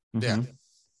fantastic. Yeah,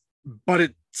 but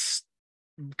it's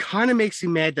kind of makes me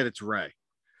mad that it's Rey.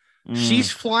 She's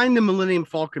flying the Millennium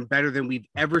Falcon better than we've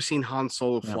ever seen Han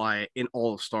Solo fly in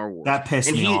all of Star Wars. That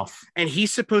pissed me off. And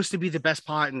he's supposed to be the best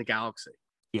pilot in the galaxy.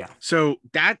 Yeah. So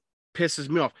that pisses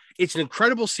me off. It's an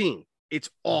incredible scene. It's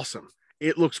awesome.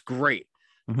 It looks great.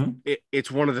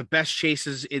 It's one of the best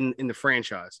chases in the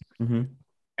franchise. And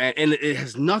it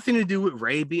has nothing to do with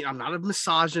Rey being. I'm not a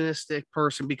misogynistic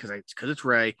person because it's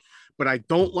Rey. But I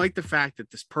don't like the fact that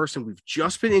this person we've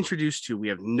just been introduced to, we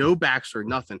have no backstory,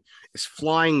 nothing, is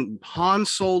flying Han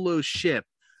Solo's ship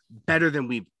better than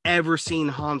we've ever seen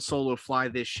Han Solo fly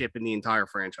this ship in the entire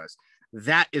franchise.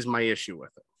 That is my issue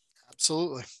with it.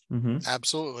 Absolutely.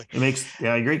 Absolutely. It makes,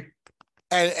 I agree.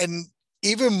 And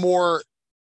even more,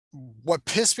 what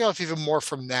pissed me off even more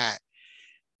from that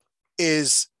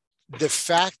is the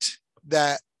fact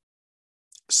that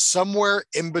somewhere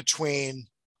in between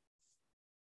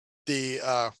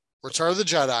the Return of the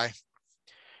Jedi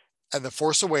and the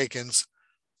Force Awakens,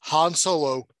 Han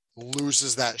Solo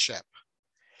loses that ship.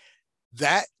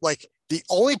 That, like, the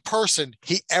only person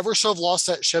he ever should have lost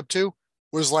that ship to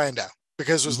was Lando,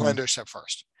 because it was Lando's ship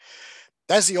first.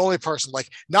 That's the only person, like,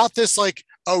 not this, like,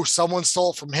 oh, someone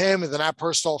stole it from him and then that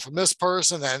person stole it from this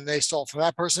person and they stole it from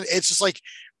that person. It's just like,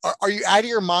 are you out of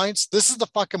your minds? This is the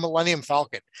fucking Millennium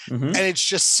Falcon. And it's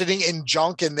just sitting in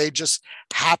junk and they just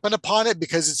happen upon it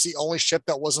because it's the only ship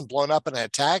that wasn't blown up in an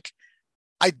attack.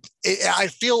 I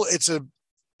feel it's an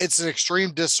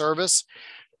extreme disservice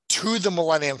to the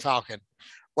Millennium Falcon.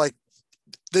 Like,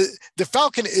 the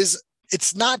Falcon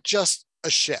it's not just a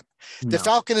ship. The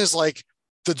Falcon is like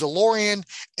the DeLorean.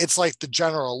 It's like the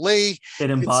General Lee.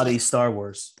 It embodies Star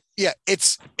Wars. Yeah,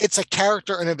 it's a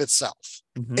character in of itself.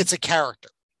 It's a character.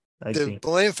 The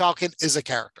Millennium Falcon is a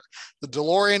character. The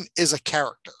DeLorean is a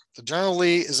character. The General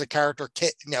Lee is a character.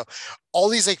 You know, all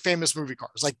these like famous movie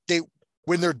cars, like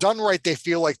when they're done right, they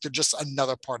feel like they're just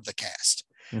another part of the cast.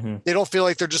 They don't feel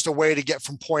like they're just a way to get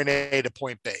from point A to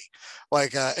point B,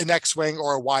 like an X-wing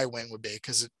or a Y-wing would be,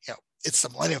 because you know, it's the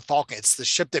Millennium Falcon. It's the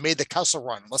ship that made the Kessel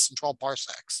Run in less than 12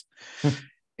 parsecs. You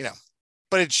know,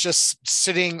 but it's just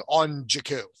sitting on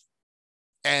Jakku,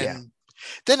 and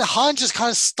then Han just kind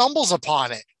of stumbles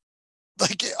upon it,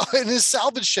 like in his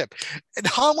salvage ship, and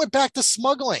Han went back to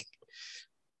smuggling.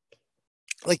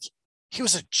 Like, he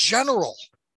was a general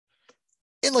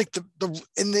in like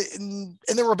in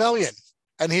the rebellion,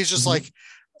 and he's just like,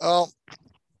 oh,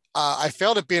 I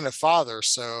failed at being a father,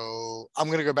 so I'm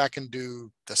gonna go back and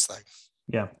do this thing.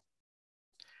 Yeah.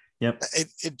 Yep.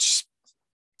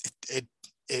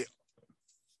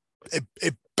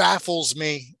 It baffles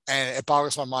me and it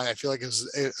boggles my mind. I feel like it's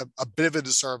a bit of a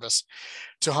disservice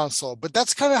to Han Solo, but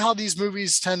that's kind of how these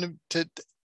movies tend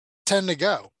to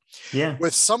go. Yeah.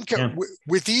 With some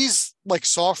with these like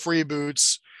soft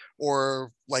reboots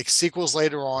or like sequels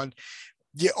later on,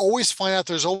 you always find out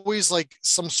there's always like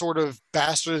some sort of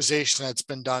bastardization that's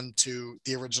been done to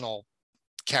the original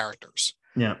characters.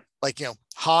 Yeah. Like, you know,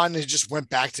 Han just went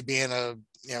back to being a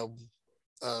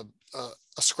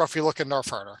scruffy looking nerf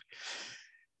herder.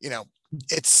 You know,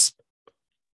 it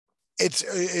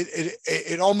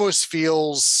almost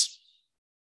feels,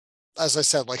 as I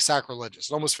said, like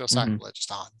sacrilegious. It almost feels sacrilegious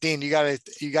to Han. Dean, you got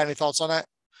any thoughts on that?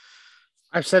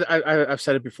 I've said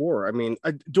it before. I mean,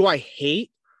 do I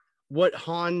hate what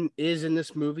Han is in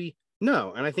this movie?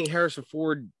 No. And I think Harrison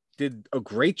Ford did a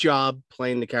great job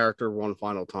playing the character one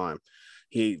final time.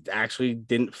 He actually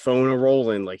didn't phone a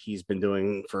role in like he's been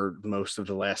doing for most of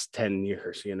the last 10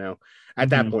 years, you know,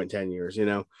 at that point, 10 years, you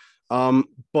know.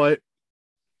 But,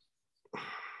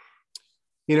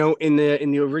 you know, in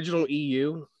the original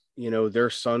EU, you know, their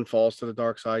son falls to the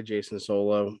dark side. Jason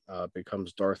Solo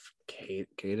becomes Darth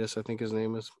Caedus, I think his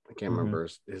name is. I can't remember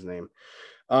his name.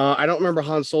 I don't remember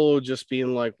Han Solo just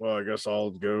being like, well, I guess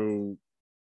I'll go.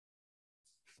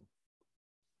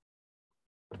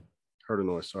 Heard a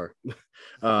noise, sorry.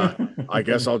 I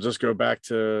guess I'll just go back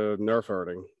to nerf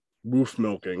herding, woof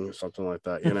milking, something like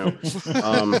that, you know.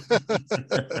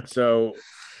 So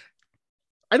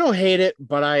I don't hate it,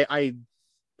 but I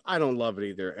don't love it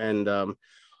either. And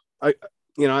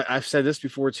I've said this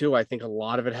before too. I think a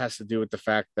lot of it has to do with the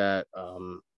fact that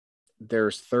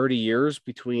there's 30 years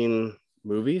between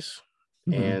movies,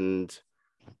 and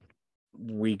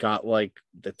we got like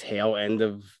the tail end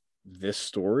of this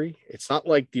story. It's not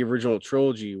like the original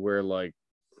trilogy where like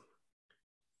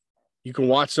you can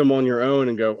watch them on your own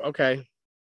and go, okay,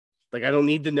 like I don't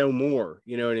need to know more.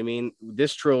 You know what I mean?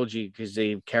 This trilogy, because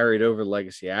they've carried over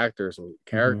legacy actors and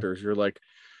characters, you're like,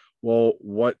 well,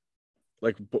 what,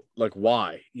 like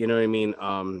why? You know what I mean?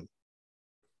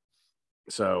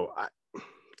 So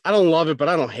I don't love it, but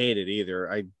I don't hate it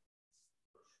either. I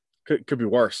could be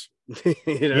worse. You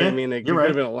know what I mean? It you're could right.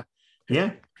 have been a lot.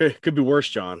 Yeah. Could be worse,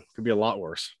 John. Could be a lot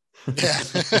worse. Yeah.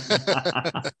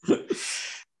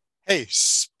 Hey,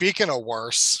 speaking of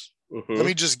worse, let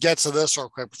me just get to this real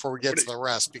quick before we get to the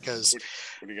rest, because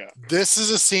what do you got? This is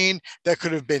a scene that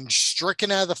could have been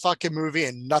stricken out of the fucking movie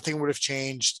and nothing would have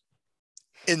changed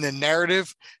in the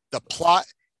narrative, the plot,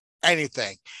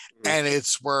 anything. And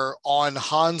it's where on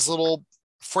Han's little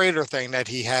freighter thing that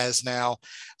he has now,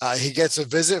 he gets a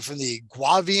visit from the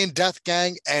Guavian Death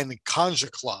Gang and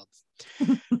Kanja Club.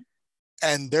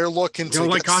 And they're looking to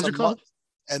like Kanja Club?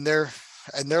 and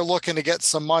they're looking to get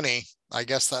some money I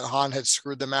guess that Han had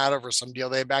screwed them out of, or some deal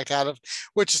they backed out of,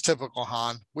 which is typical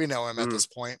Han. We know him at this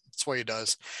point. That's what he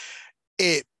does.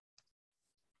 And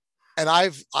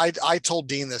I told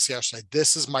Dean this yesterday.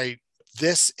 This is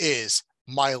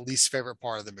my least favorite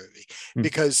part of the movie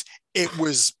because it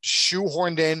was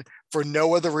shoehorned in for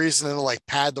no other reason than to like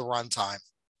pad the runtime.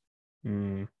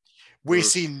 We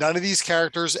see none of these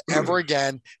characters ever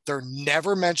again. They're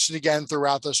never mentioned again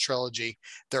throughout this trilogy.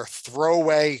 They're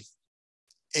throwaway,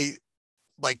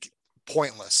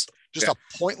 pointless. Just a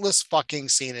pointless fucking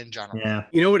scene in general. Yeah.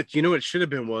 You know what it should have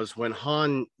been was when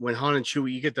Han and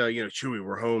Chewie, you get the, Chewie,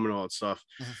 we're home and all that stuff.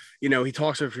 He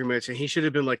talks for a few minutes and he should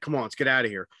have been like, come on, let's get out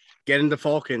of here. Get into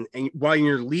Falcon. And while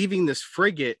you're leaving this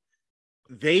frigate,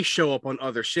 they show up on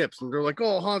other ships and they're like,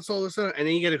 oh, Han Solo, and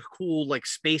then you get a cool like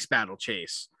space battle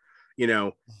chase,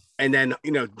 and then,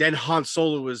 then Han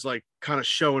Solo is like kind of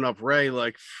showing up Rey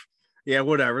like, yeah,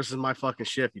 whatever. This is my fucking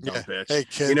ship, you dumb bitch. Hey,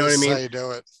 kid, you know what I mean? How you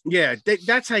do it. Yeah,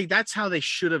 that's how they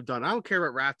should have done. I don't care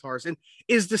about Rathars. And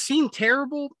is the scene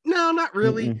terrible? No, not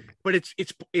really. But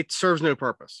it serves no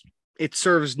purpose. It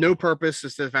serves no purpose.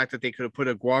 It's the fact that they could have put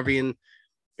a Guavian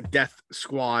Death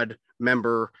Squad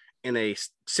member in a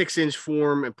 6-inch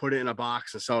form and put it in a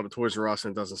box and sell it at Toys R Us,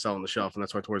 and it doesn't sell on the shelf, and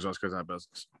that's why Toys R Us goes out of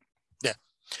business. Yeah,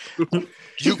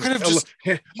 you could have just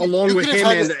along with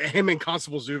him and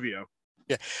Constable Zuvio.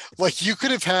 Yeah, like you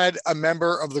could have had a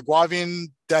member of the Guavian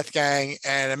Death Gang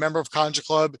and a member of Conja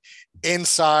Club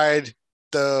inside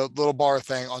the little bar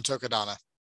thing on Tokadana.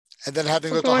 And then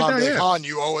having to go to Han, Han,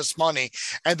 you owe us money.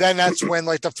 And then that's when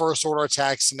like the First Order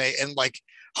attacks and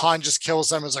Han just kills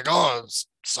them. It's like, oh,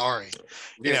 sorry.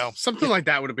 Something like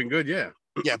that would have been good. Yeah.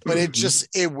 Yeah. But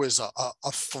it was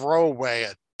a throwaway,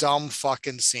 a dumb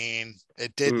fucking scene.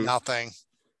 It did nothing.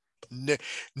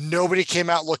 Nobody came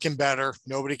out looking better.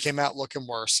 Nobody came out looking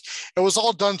worse. It was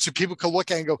all done so people could look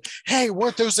at it and go, hey,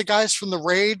 weren't those the guys from the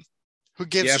raid? Who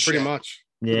gives a shit? Yeah, pretty much.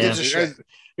 Who gives a shit?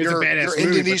 Your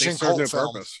Indonesian cult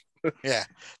film. Yeah.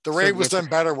 The raid was done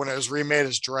better when it was remade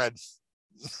as Dread.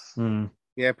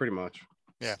 Yeah, pretty much.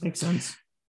 Yeah. Makes sense.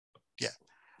 Yeah.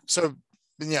 So,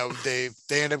 they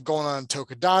end up going on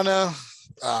Tokadana.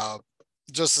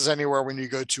 Just as anywhere when you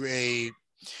go to a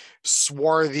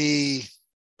swarthy,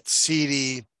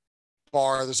 seedy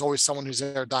bar, there's always someone who's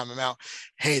there dime them out.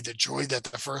 Hey, the droid that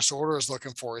the First Order is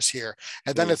looking for is here.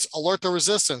 And then it's alert the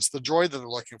Resistance. The droid that they're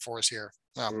looking for is here.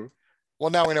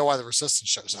 Well, now we know why the Resistance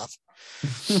shows up.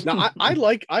 No, I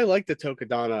like the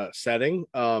Tokadana setting.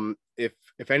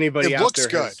 If anybody it out looks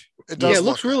there good. It does. It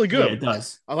looks really good. Yeah, it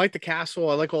does. I like the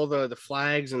castle. I like all the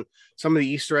flags and some of the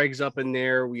Easter eggs up in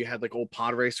there. We had like old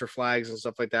pod racer flags and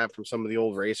stuff like that from some of the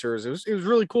old racers. It was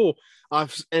really cool.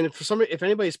 And if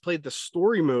anybody's played the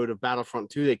story mode of Battlefront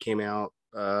 2 that came out,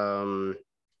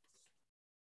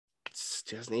 it's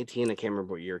 2018. I can't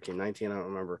remember what year it came. 19. I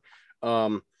don't remember.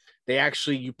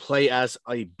 You play as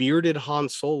a bearded Han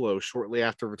Solo shortly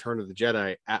after Return of the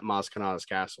Jedi at Maz Kanata's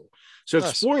castle. So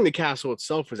exploring the castle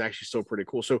itself was actually still pretty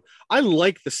cool. So I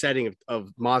like the setting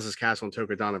of Maz's castle in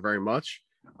Tokadana very much.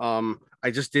 I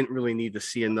just didn't really need to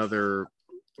see another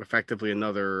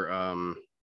cantina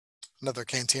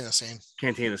scene.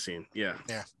 Yeah.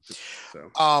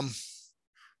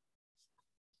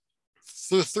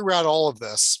 So throughout all of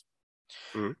this,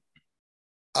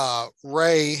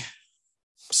 Rey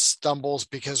stumbles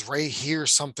because Rey hears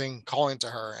something calling to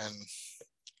her, and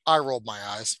I rolled my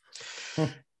eyes.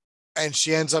 And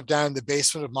she ends up down in the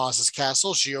basement of Maz's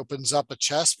castle. She opens up a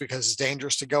chest because it's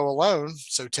dangerous to go alone,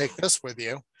 so take this with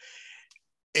you.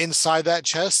 Inside that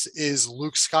chest is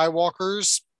Luke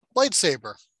Skywalker's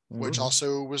lightsaber, which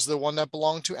also was the one that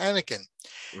belonged to Anakin.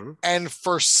 And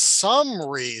for some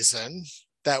reason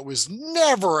that was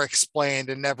never explained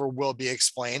and never will be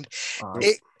explained,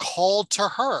 it called to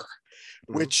her.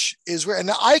 Which is where, and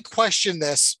I question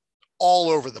this all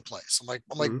over the place. I'm like,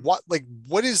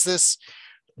 what is this?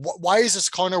 Why is this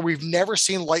calling her? We've never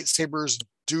seen lightsabers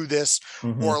do this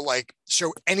or like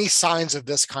show any signs of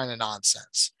this kind of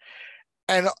nonsense.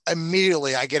 And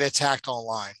immediately I get attacked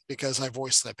online because I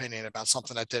voiced an opinion about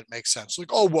something that didn't make sense.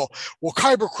 Like, oh, well,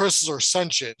 kyber crystals are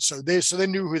sentient. So they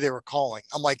knew who they were calling.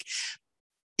 I'm like,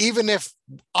 even if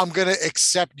I'm going to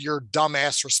accept your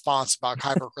dumbass response about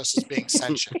kyber crystals being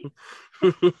sentient,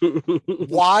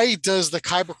 why does the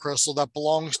kyber crystal that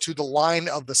belongs to the line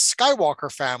of the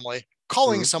Skywalker family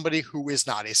calling somebody who is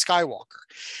not a Skywalker?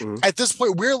 At this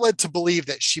point, we're led to believe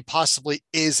that she possibly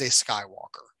is a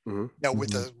Skywalker. Now,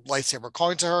 with the lightsaber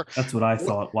calling to her. That's what I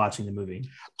thought watching the movie.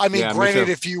 I mean, granted,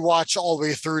 if you watch all the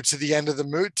way through to the end of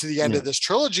of this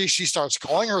trilogy, she starts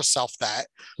calling herself that.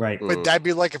 Right. But that'd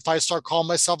be like if I start calling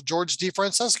myself George D.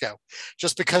 Francesco.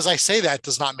 Just because I say that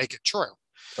does not make it true.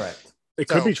 Right. It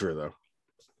could be true though.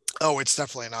 Oh, it's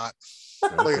definitely not.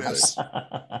 Look at this.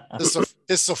 This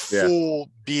is a full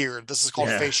beard. This is called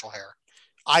facial hair.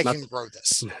 I can grow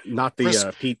this. Not the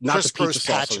not the pizza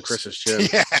sauce on Chris's chin.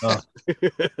 Yeah. Oh,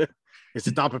 Is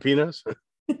it Don Pepinos?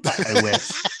 I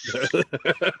wish.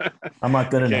 I'm not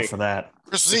good enough for that.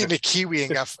 Chris was eating a kiwi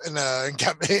and got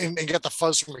the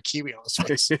fuzz from a kiwi on his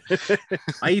face.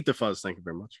 I eat the fuzz. Thank you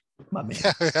very much. My man.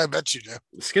 Yeah, I bet you do.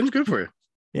 The skin's good for you.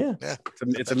 Yeah.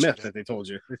 It's a myth that they told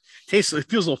you. It feels a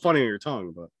little funny on your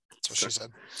tongue, but that's what she said.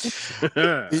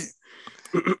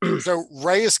 So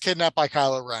Rey is kidnapped by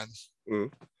Kylo Ren,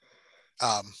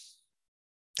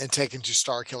 and taken to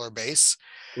Starkiller Base.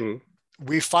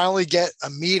 We finally get a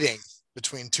meeting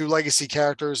between two legacy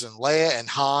characters and Leia and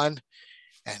Han,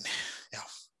 and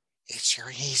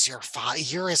he's your father.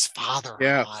 You're his father.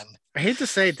 Yeah. Han. I hate to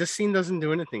say it, this scene doesn't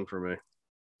do anything for me.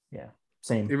 Yeah.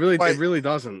 Same. It really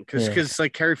doesn't. Because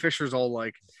like Carrie Fisher's all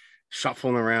like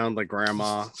shuffling around like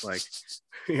grandma, like,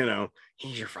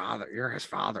 he's your father. You're his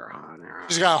father, Han.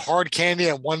 She's got hard candy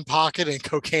in one pocket and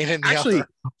cocaine in the other.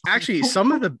 Actually,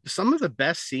 some of the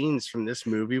best scenes from this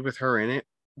movie with her in it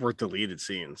were deleted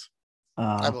scenes.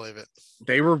 I believe it.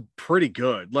 They were pretty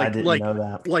good. Like, I didn't know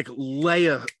that. Like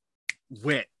Leia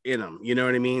wit in them. You know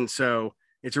what I mean? So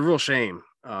it's a real shame.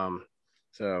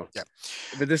 So yeah,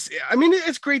 but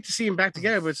it's great to see him back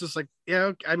together. But it's just like,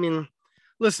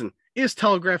 listen, it's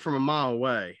telegraphed from a mile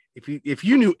away. If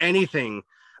you knew anything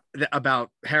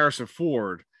about Harrison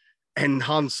Ford and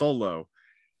Han Solo,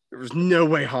 there was no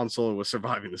way Han Solo was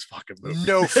surviving this fucking movie.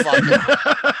 No fucking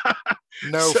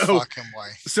way.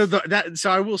 So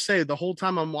I will say the whole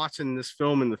time I'm watching this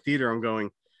film in the theater, I'm going,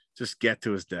 just get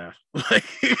to his death. Like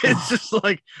it's just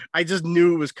like I just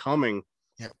knew it was coming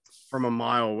from a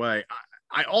mile away.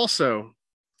 I also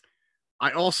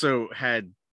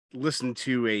had listened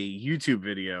to a YouTube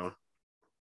video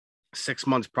 6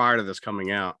 months prior to this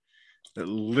coming out that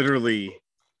literally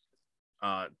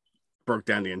broke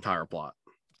down the entire plot.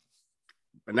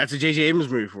 And that's a J.J.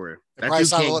 Abrams movie for you. That probably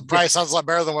sounds a lot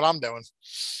better than what I'm doing.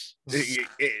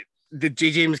 The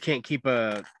J.J. Abrams can't keep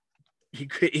he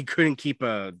couldn't keep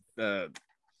a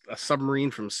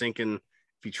submarine from sinking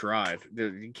if he tried.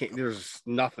 There's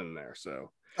nothing there.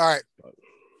 So all right.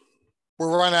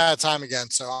 We're running out of time again,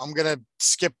 so I'm going to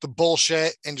skip the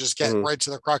bullshit and just get right to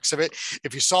the crux of it.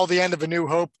 If you saw the end of A New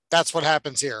Hope, that's what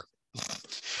happens here.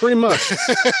 Pretty much.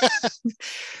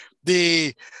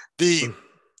 The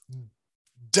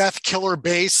Death Killer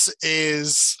base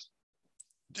has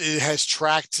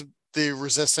tracked the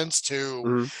Resistance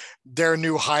to their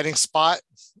new hiding spot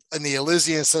in the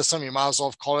Elysian system. You might as well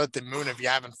have called it the Moon of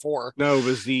Yavin 4. No, it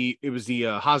was the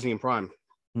Hosnian Prime.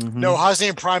 No,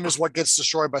 Hosnian Prime is what gets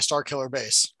destroyed by Starkiller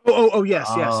Base. Oh, yes.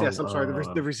 I'm sorry.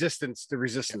 The Resistance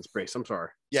base. I'm sorry.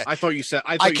 Yeah, I thought you said.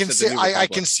 I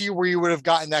can see where you would have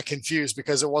gotten that confused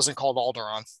because it wasn't called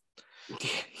Alderaan.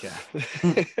 Yeah,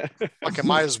 like it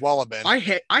might as well have been.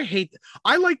 I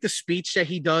like the speech that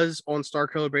he does on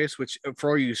Starkiller Base, which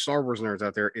for all you Star Wars nerds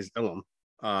out there is Ilum.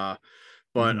 But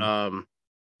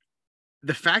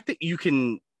the fact that you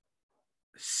can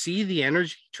see the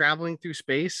energy traveling through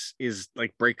space is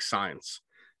like breaks science.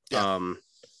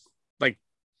 Like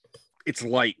it's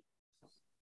light.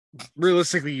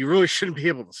 Realistically, you really shouldn't be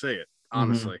able to see it,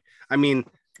 honestly. I mean,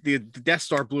 the Death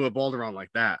Star blew up Alderaan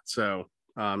like that, so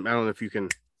I don't know if you can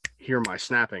hear my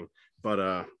snapping,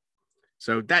 but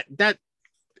so that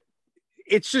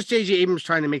it's just J.J. Abrams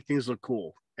trying to make things look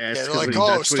cool. They're like,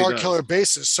 Starkiller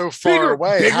Base is so far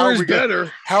away. How are we going to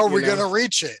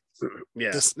reach it? Yeah,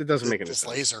 it doesn't make any this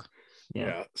sense. Laser.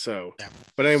 Yeah. So,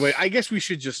 but anyway, I guess we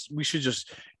should just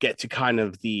get to kind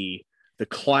of the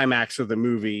climax of the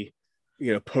movie,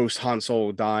 post Han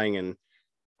Solo dying, and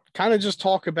kind of just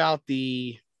talk about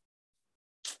the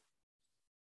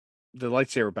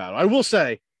lightsaber battle. I will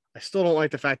say, I still don't like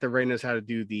the fact that Rey knows how to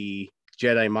do the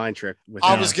Jedi mind trick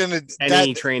without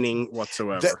any training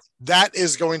whatsoever. That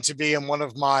is going to be in one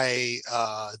of my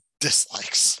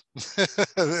dislikes.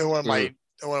 One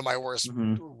of my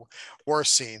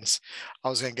worst scenes. I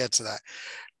was going to get to that,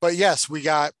 but yes, we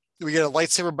get a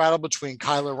lightsaber battle between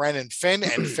Kylo Ren and Finn,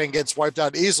 and Finn gets wiped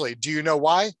out easily. Do you know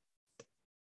why?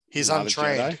 He's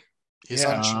untrained. He's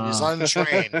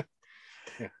untrained.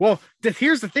 Well,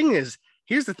 here's the thing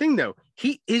though.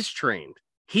 He is trained.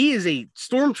 He is a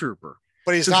stormtrooper,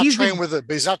 but he's not trained with a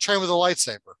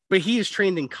lightsaber. But he is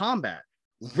trained in combat.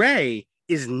 Rey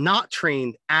is not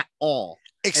trained at all.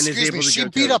 Excuse me, she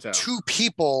beat up 2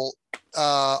 people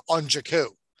on Jakku.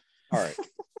 All right.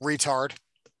 Retard.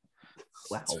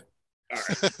 Wow. All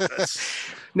right.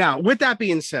 Now, with that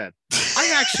being said,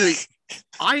 I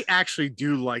actually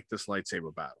do like this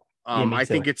lightsaber battle. Yeah, me I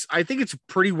too. think it's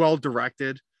pretty well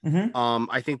directed. Mhm.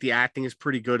 I think the acting is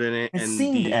pretty good in it, It and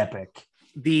seemed epic.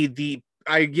 the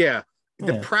I yeah,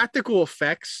 the Yeah. practical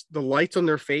effects, the lights on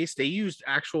their face, they used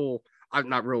actual,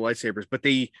 not real lightsabers, but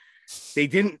they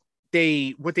didn't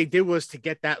they what they did was to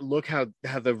get that look, how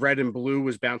the red and blue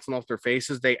was bouncing off their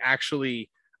faces. They actually,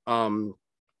 um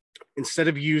instead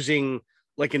of using,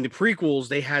 like in the prequels,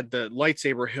 they had the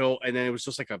lightsaber hilt and then it was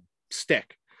just like a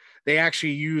stick. They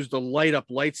actually used the light up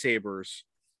lightsabers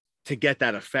to get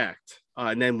that effect,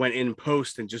 and then went in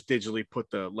post and just digitally put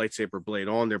the lightsaber blade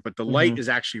on there. But the light is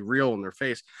actually real in their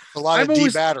face. A lot I've of D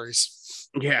always, batteries.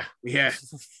 yeah.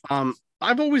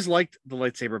 I've always liked the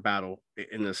lightsaber battle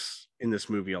in this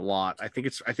movie a lot. I think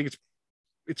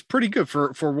it's pretty good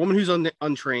for a woman who's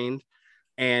untrained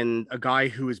and a guy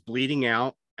who is bleeding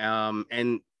out,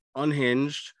 and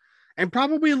unhinged, and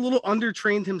probably a little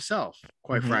undertrained himself,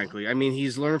 quite frankly. I mean,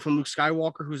 he's learned from Luke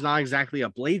Skywalker, who's not exactly a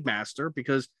blade master,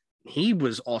 because he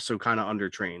was also kind of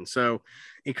undertrained. So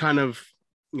it kind of,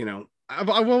 I've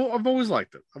always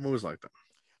liked it. I've always liked it.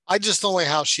 I just don't like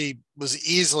how she was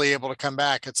easily able to come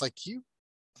back. It's like, you,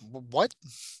 what?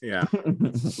 Yeah.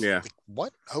 Yeah. Like,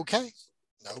 what? Okay.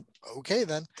 No. Okay,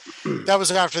 then. That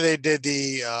was after they did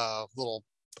the little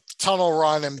tunnel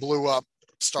run and blew up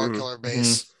Starkiller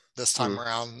base this time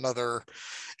around. Another,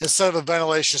 instead of a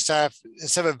ventilation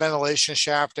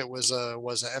shaft, it was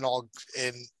an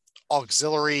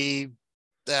auxiliary.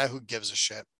 Who gives a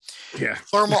shit? Yeah.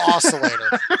 Thermal oscillator.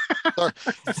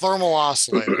 Thermal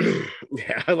oscillator.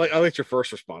 Yeah, I like your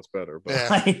first response better,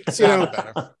 but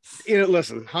Better.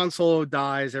 Listen, Han Solo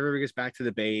dies, everybody gets back to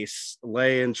the base.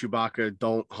 Leia and Chewbacca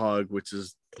don't hug, which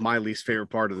is my least favorite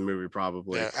part of the movie,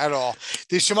 probably. Yeah, at all.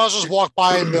 These she must just walk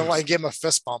by and be like, give him a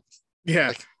fist bump. Yeah.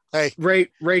 Like, hey,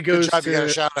 Ray goes good job, to, you got a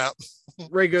shout out.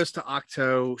 Ray goes to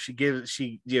Octo.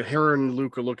 Her and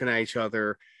Luke are looking at each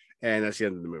other, and that's the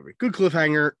end of the movie. Good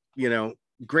cliffhanger,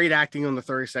 great acting on the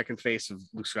 32nd face of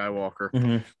Luke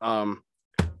Skywalker.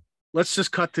 Let's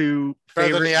just cut to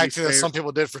better than the acting that some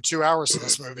people did for 2 hours in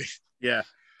this movie. Yeah,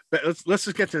 but let's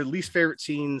just get to least favorite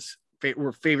scenes,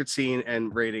 favorite scene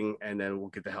and rating, and then we'll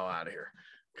get the hell out of here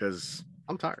because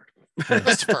I'm tired.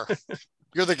 Christopher,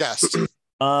 you're the guest.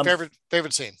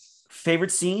 Favorite scene.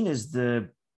 Favorite scene is the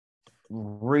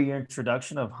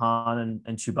reintroduction of Han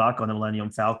and Chewbacca on the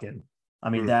Millennium Falcon. I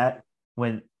mean, that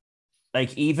when,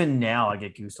 like, even now I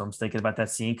get goosebumps thinking about that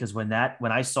scene, because when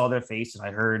I saw their face and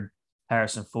I heard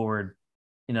Harrison Ford,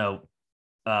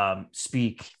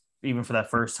 speak even for that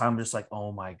first time, I'm just like,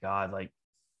 oh my God, like,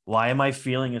 why am I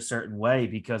feeling a certain way?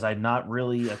 Because I'm not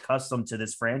really accustomed to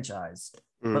this franchise.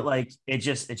 But like, it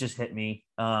just hit me.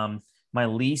 My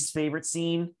least favorite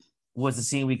scene was the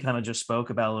scene we kind of just spoke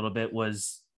about a little bit,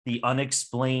 was the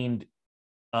unexplained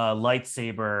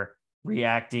lightsaber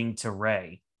reacting to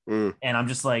Rey. And I'm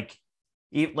just like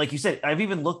you said, I've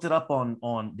even looked it up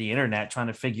on the internet trying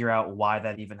to figure out why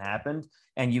that even happened.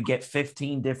 And you get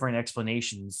 15 different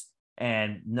explanations,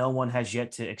 and no one has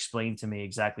yet to explain to me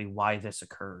exactly why this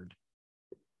occurred.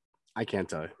 I can't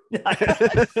tell you.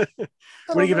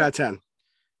 What do you give it out of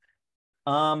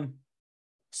 10?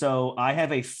 So I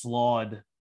have a flawed,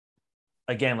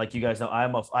 again, like you guys know, I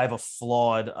have a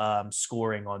flawed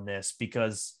scoring on this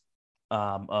because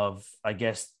of, I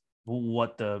guess,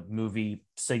 what the movie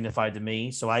signified to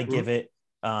me. So I give it,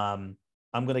 I'm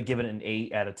going to give it an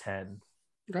 8 out of 10.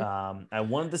 Okay. I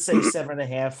wanted to say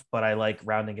 7.5, but I like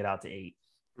rounding it out to 8.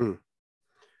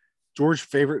 George,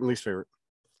 favorite and least favorite?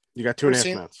 You got 2.5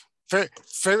 minutes.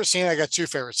 Favorite scene, I got 2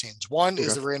 favorite scenes. One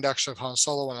is the reintroduction of Han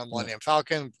Solo on the Millennium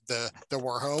Falcon, the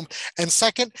war home. And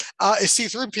second is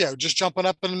C-3PO just jumping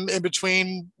up in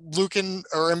between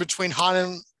in between Han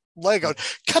and Lego.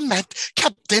 Come on,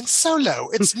 Captain Solo.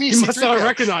 It's me. You must not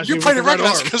recognize you. Probably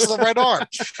recognize because of the red arm.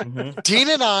 Dean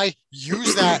and I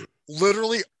use that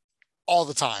literally all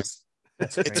the time.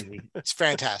 That's crazy. It's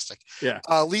fantastic. Yeah.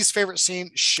 Least favorite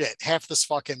scene, shit. Half this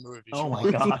fucking movie. Oh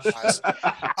my gosh.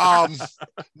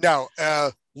 No.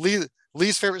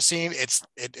 Least favorite scene, it's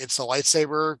a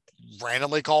lightsaber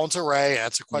randomly calling to Rey.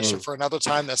 That's a question for another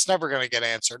time that's never going to get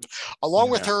answered. Along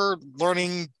with her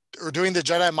learning or doing the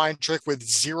Jedi mind trick with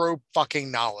zero fucking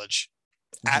knowledge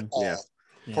at all.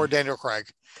 Yeah. Poor Daniel Craig.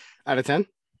 Out of 10?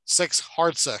 6,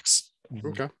 hard 6.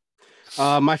 Okay.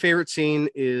 My favorite scene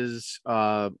is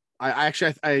I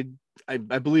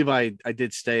believe I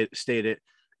did state it.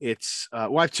 It's I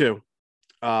have 2.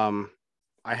 I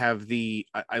have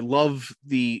I love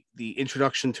the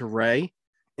introduction to Rey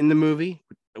in the movie,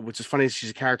 which is funny.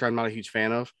 She's a character I'm not a huge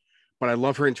fan of, but I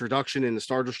love her introduction in the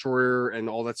Star Destroyer and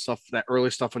all that stuff, that early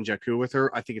stuff on Jakku with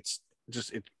her. I think it's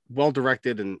well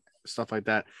directed and stuff like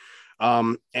that.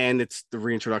 And it's the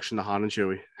reintroduction to Han and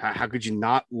Chewie. How could you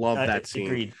not love that scene?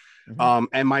 Agreed. Mm-hmm.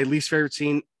 And my least favorite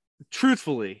scene,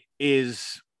 truthfully,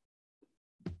 is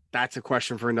that's a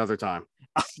question for another time.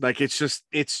 Like it's just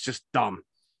dumb.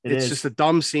 It's just a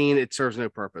dumb scene. It serves no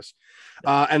purpose.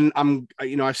 And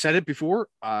I've said it before.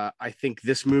 I think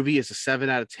this movie is a 7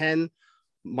 out of 10,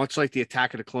 much like the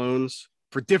Attack of the Clones,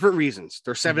 for different reasons.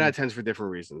 They're 7 out of 10s for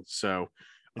different reasons. So,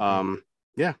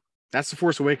 yeah, that's the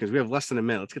Force Awakens. We have less than a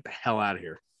minute. Let's get the hell out of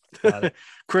here.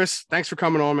 Chris, thanks for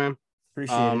coming on, man.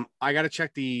 Appreciate it. I gotta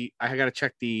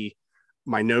check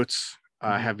my notes.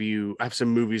 I have some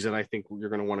movies that I think you're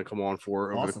going to want to come on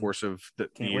for over the course of the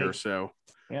year or so.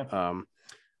 Yeah.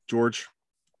 George,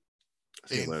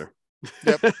 see you later.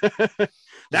 Yep.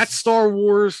 That's Star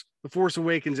Wars, The Force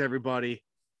Awakens, everybody.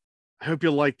 I hope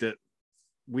you liked it.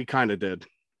 We kind of did.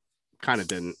 Kind of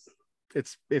didn't.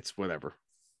 It's whatever.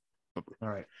 All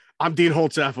right. I'm Dean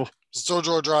Holtzapfel. Still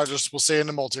George Rogers. We'll see you in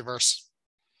the multiverse.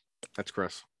 That's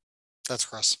Chris. That's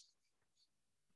Chris.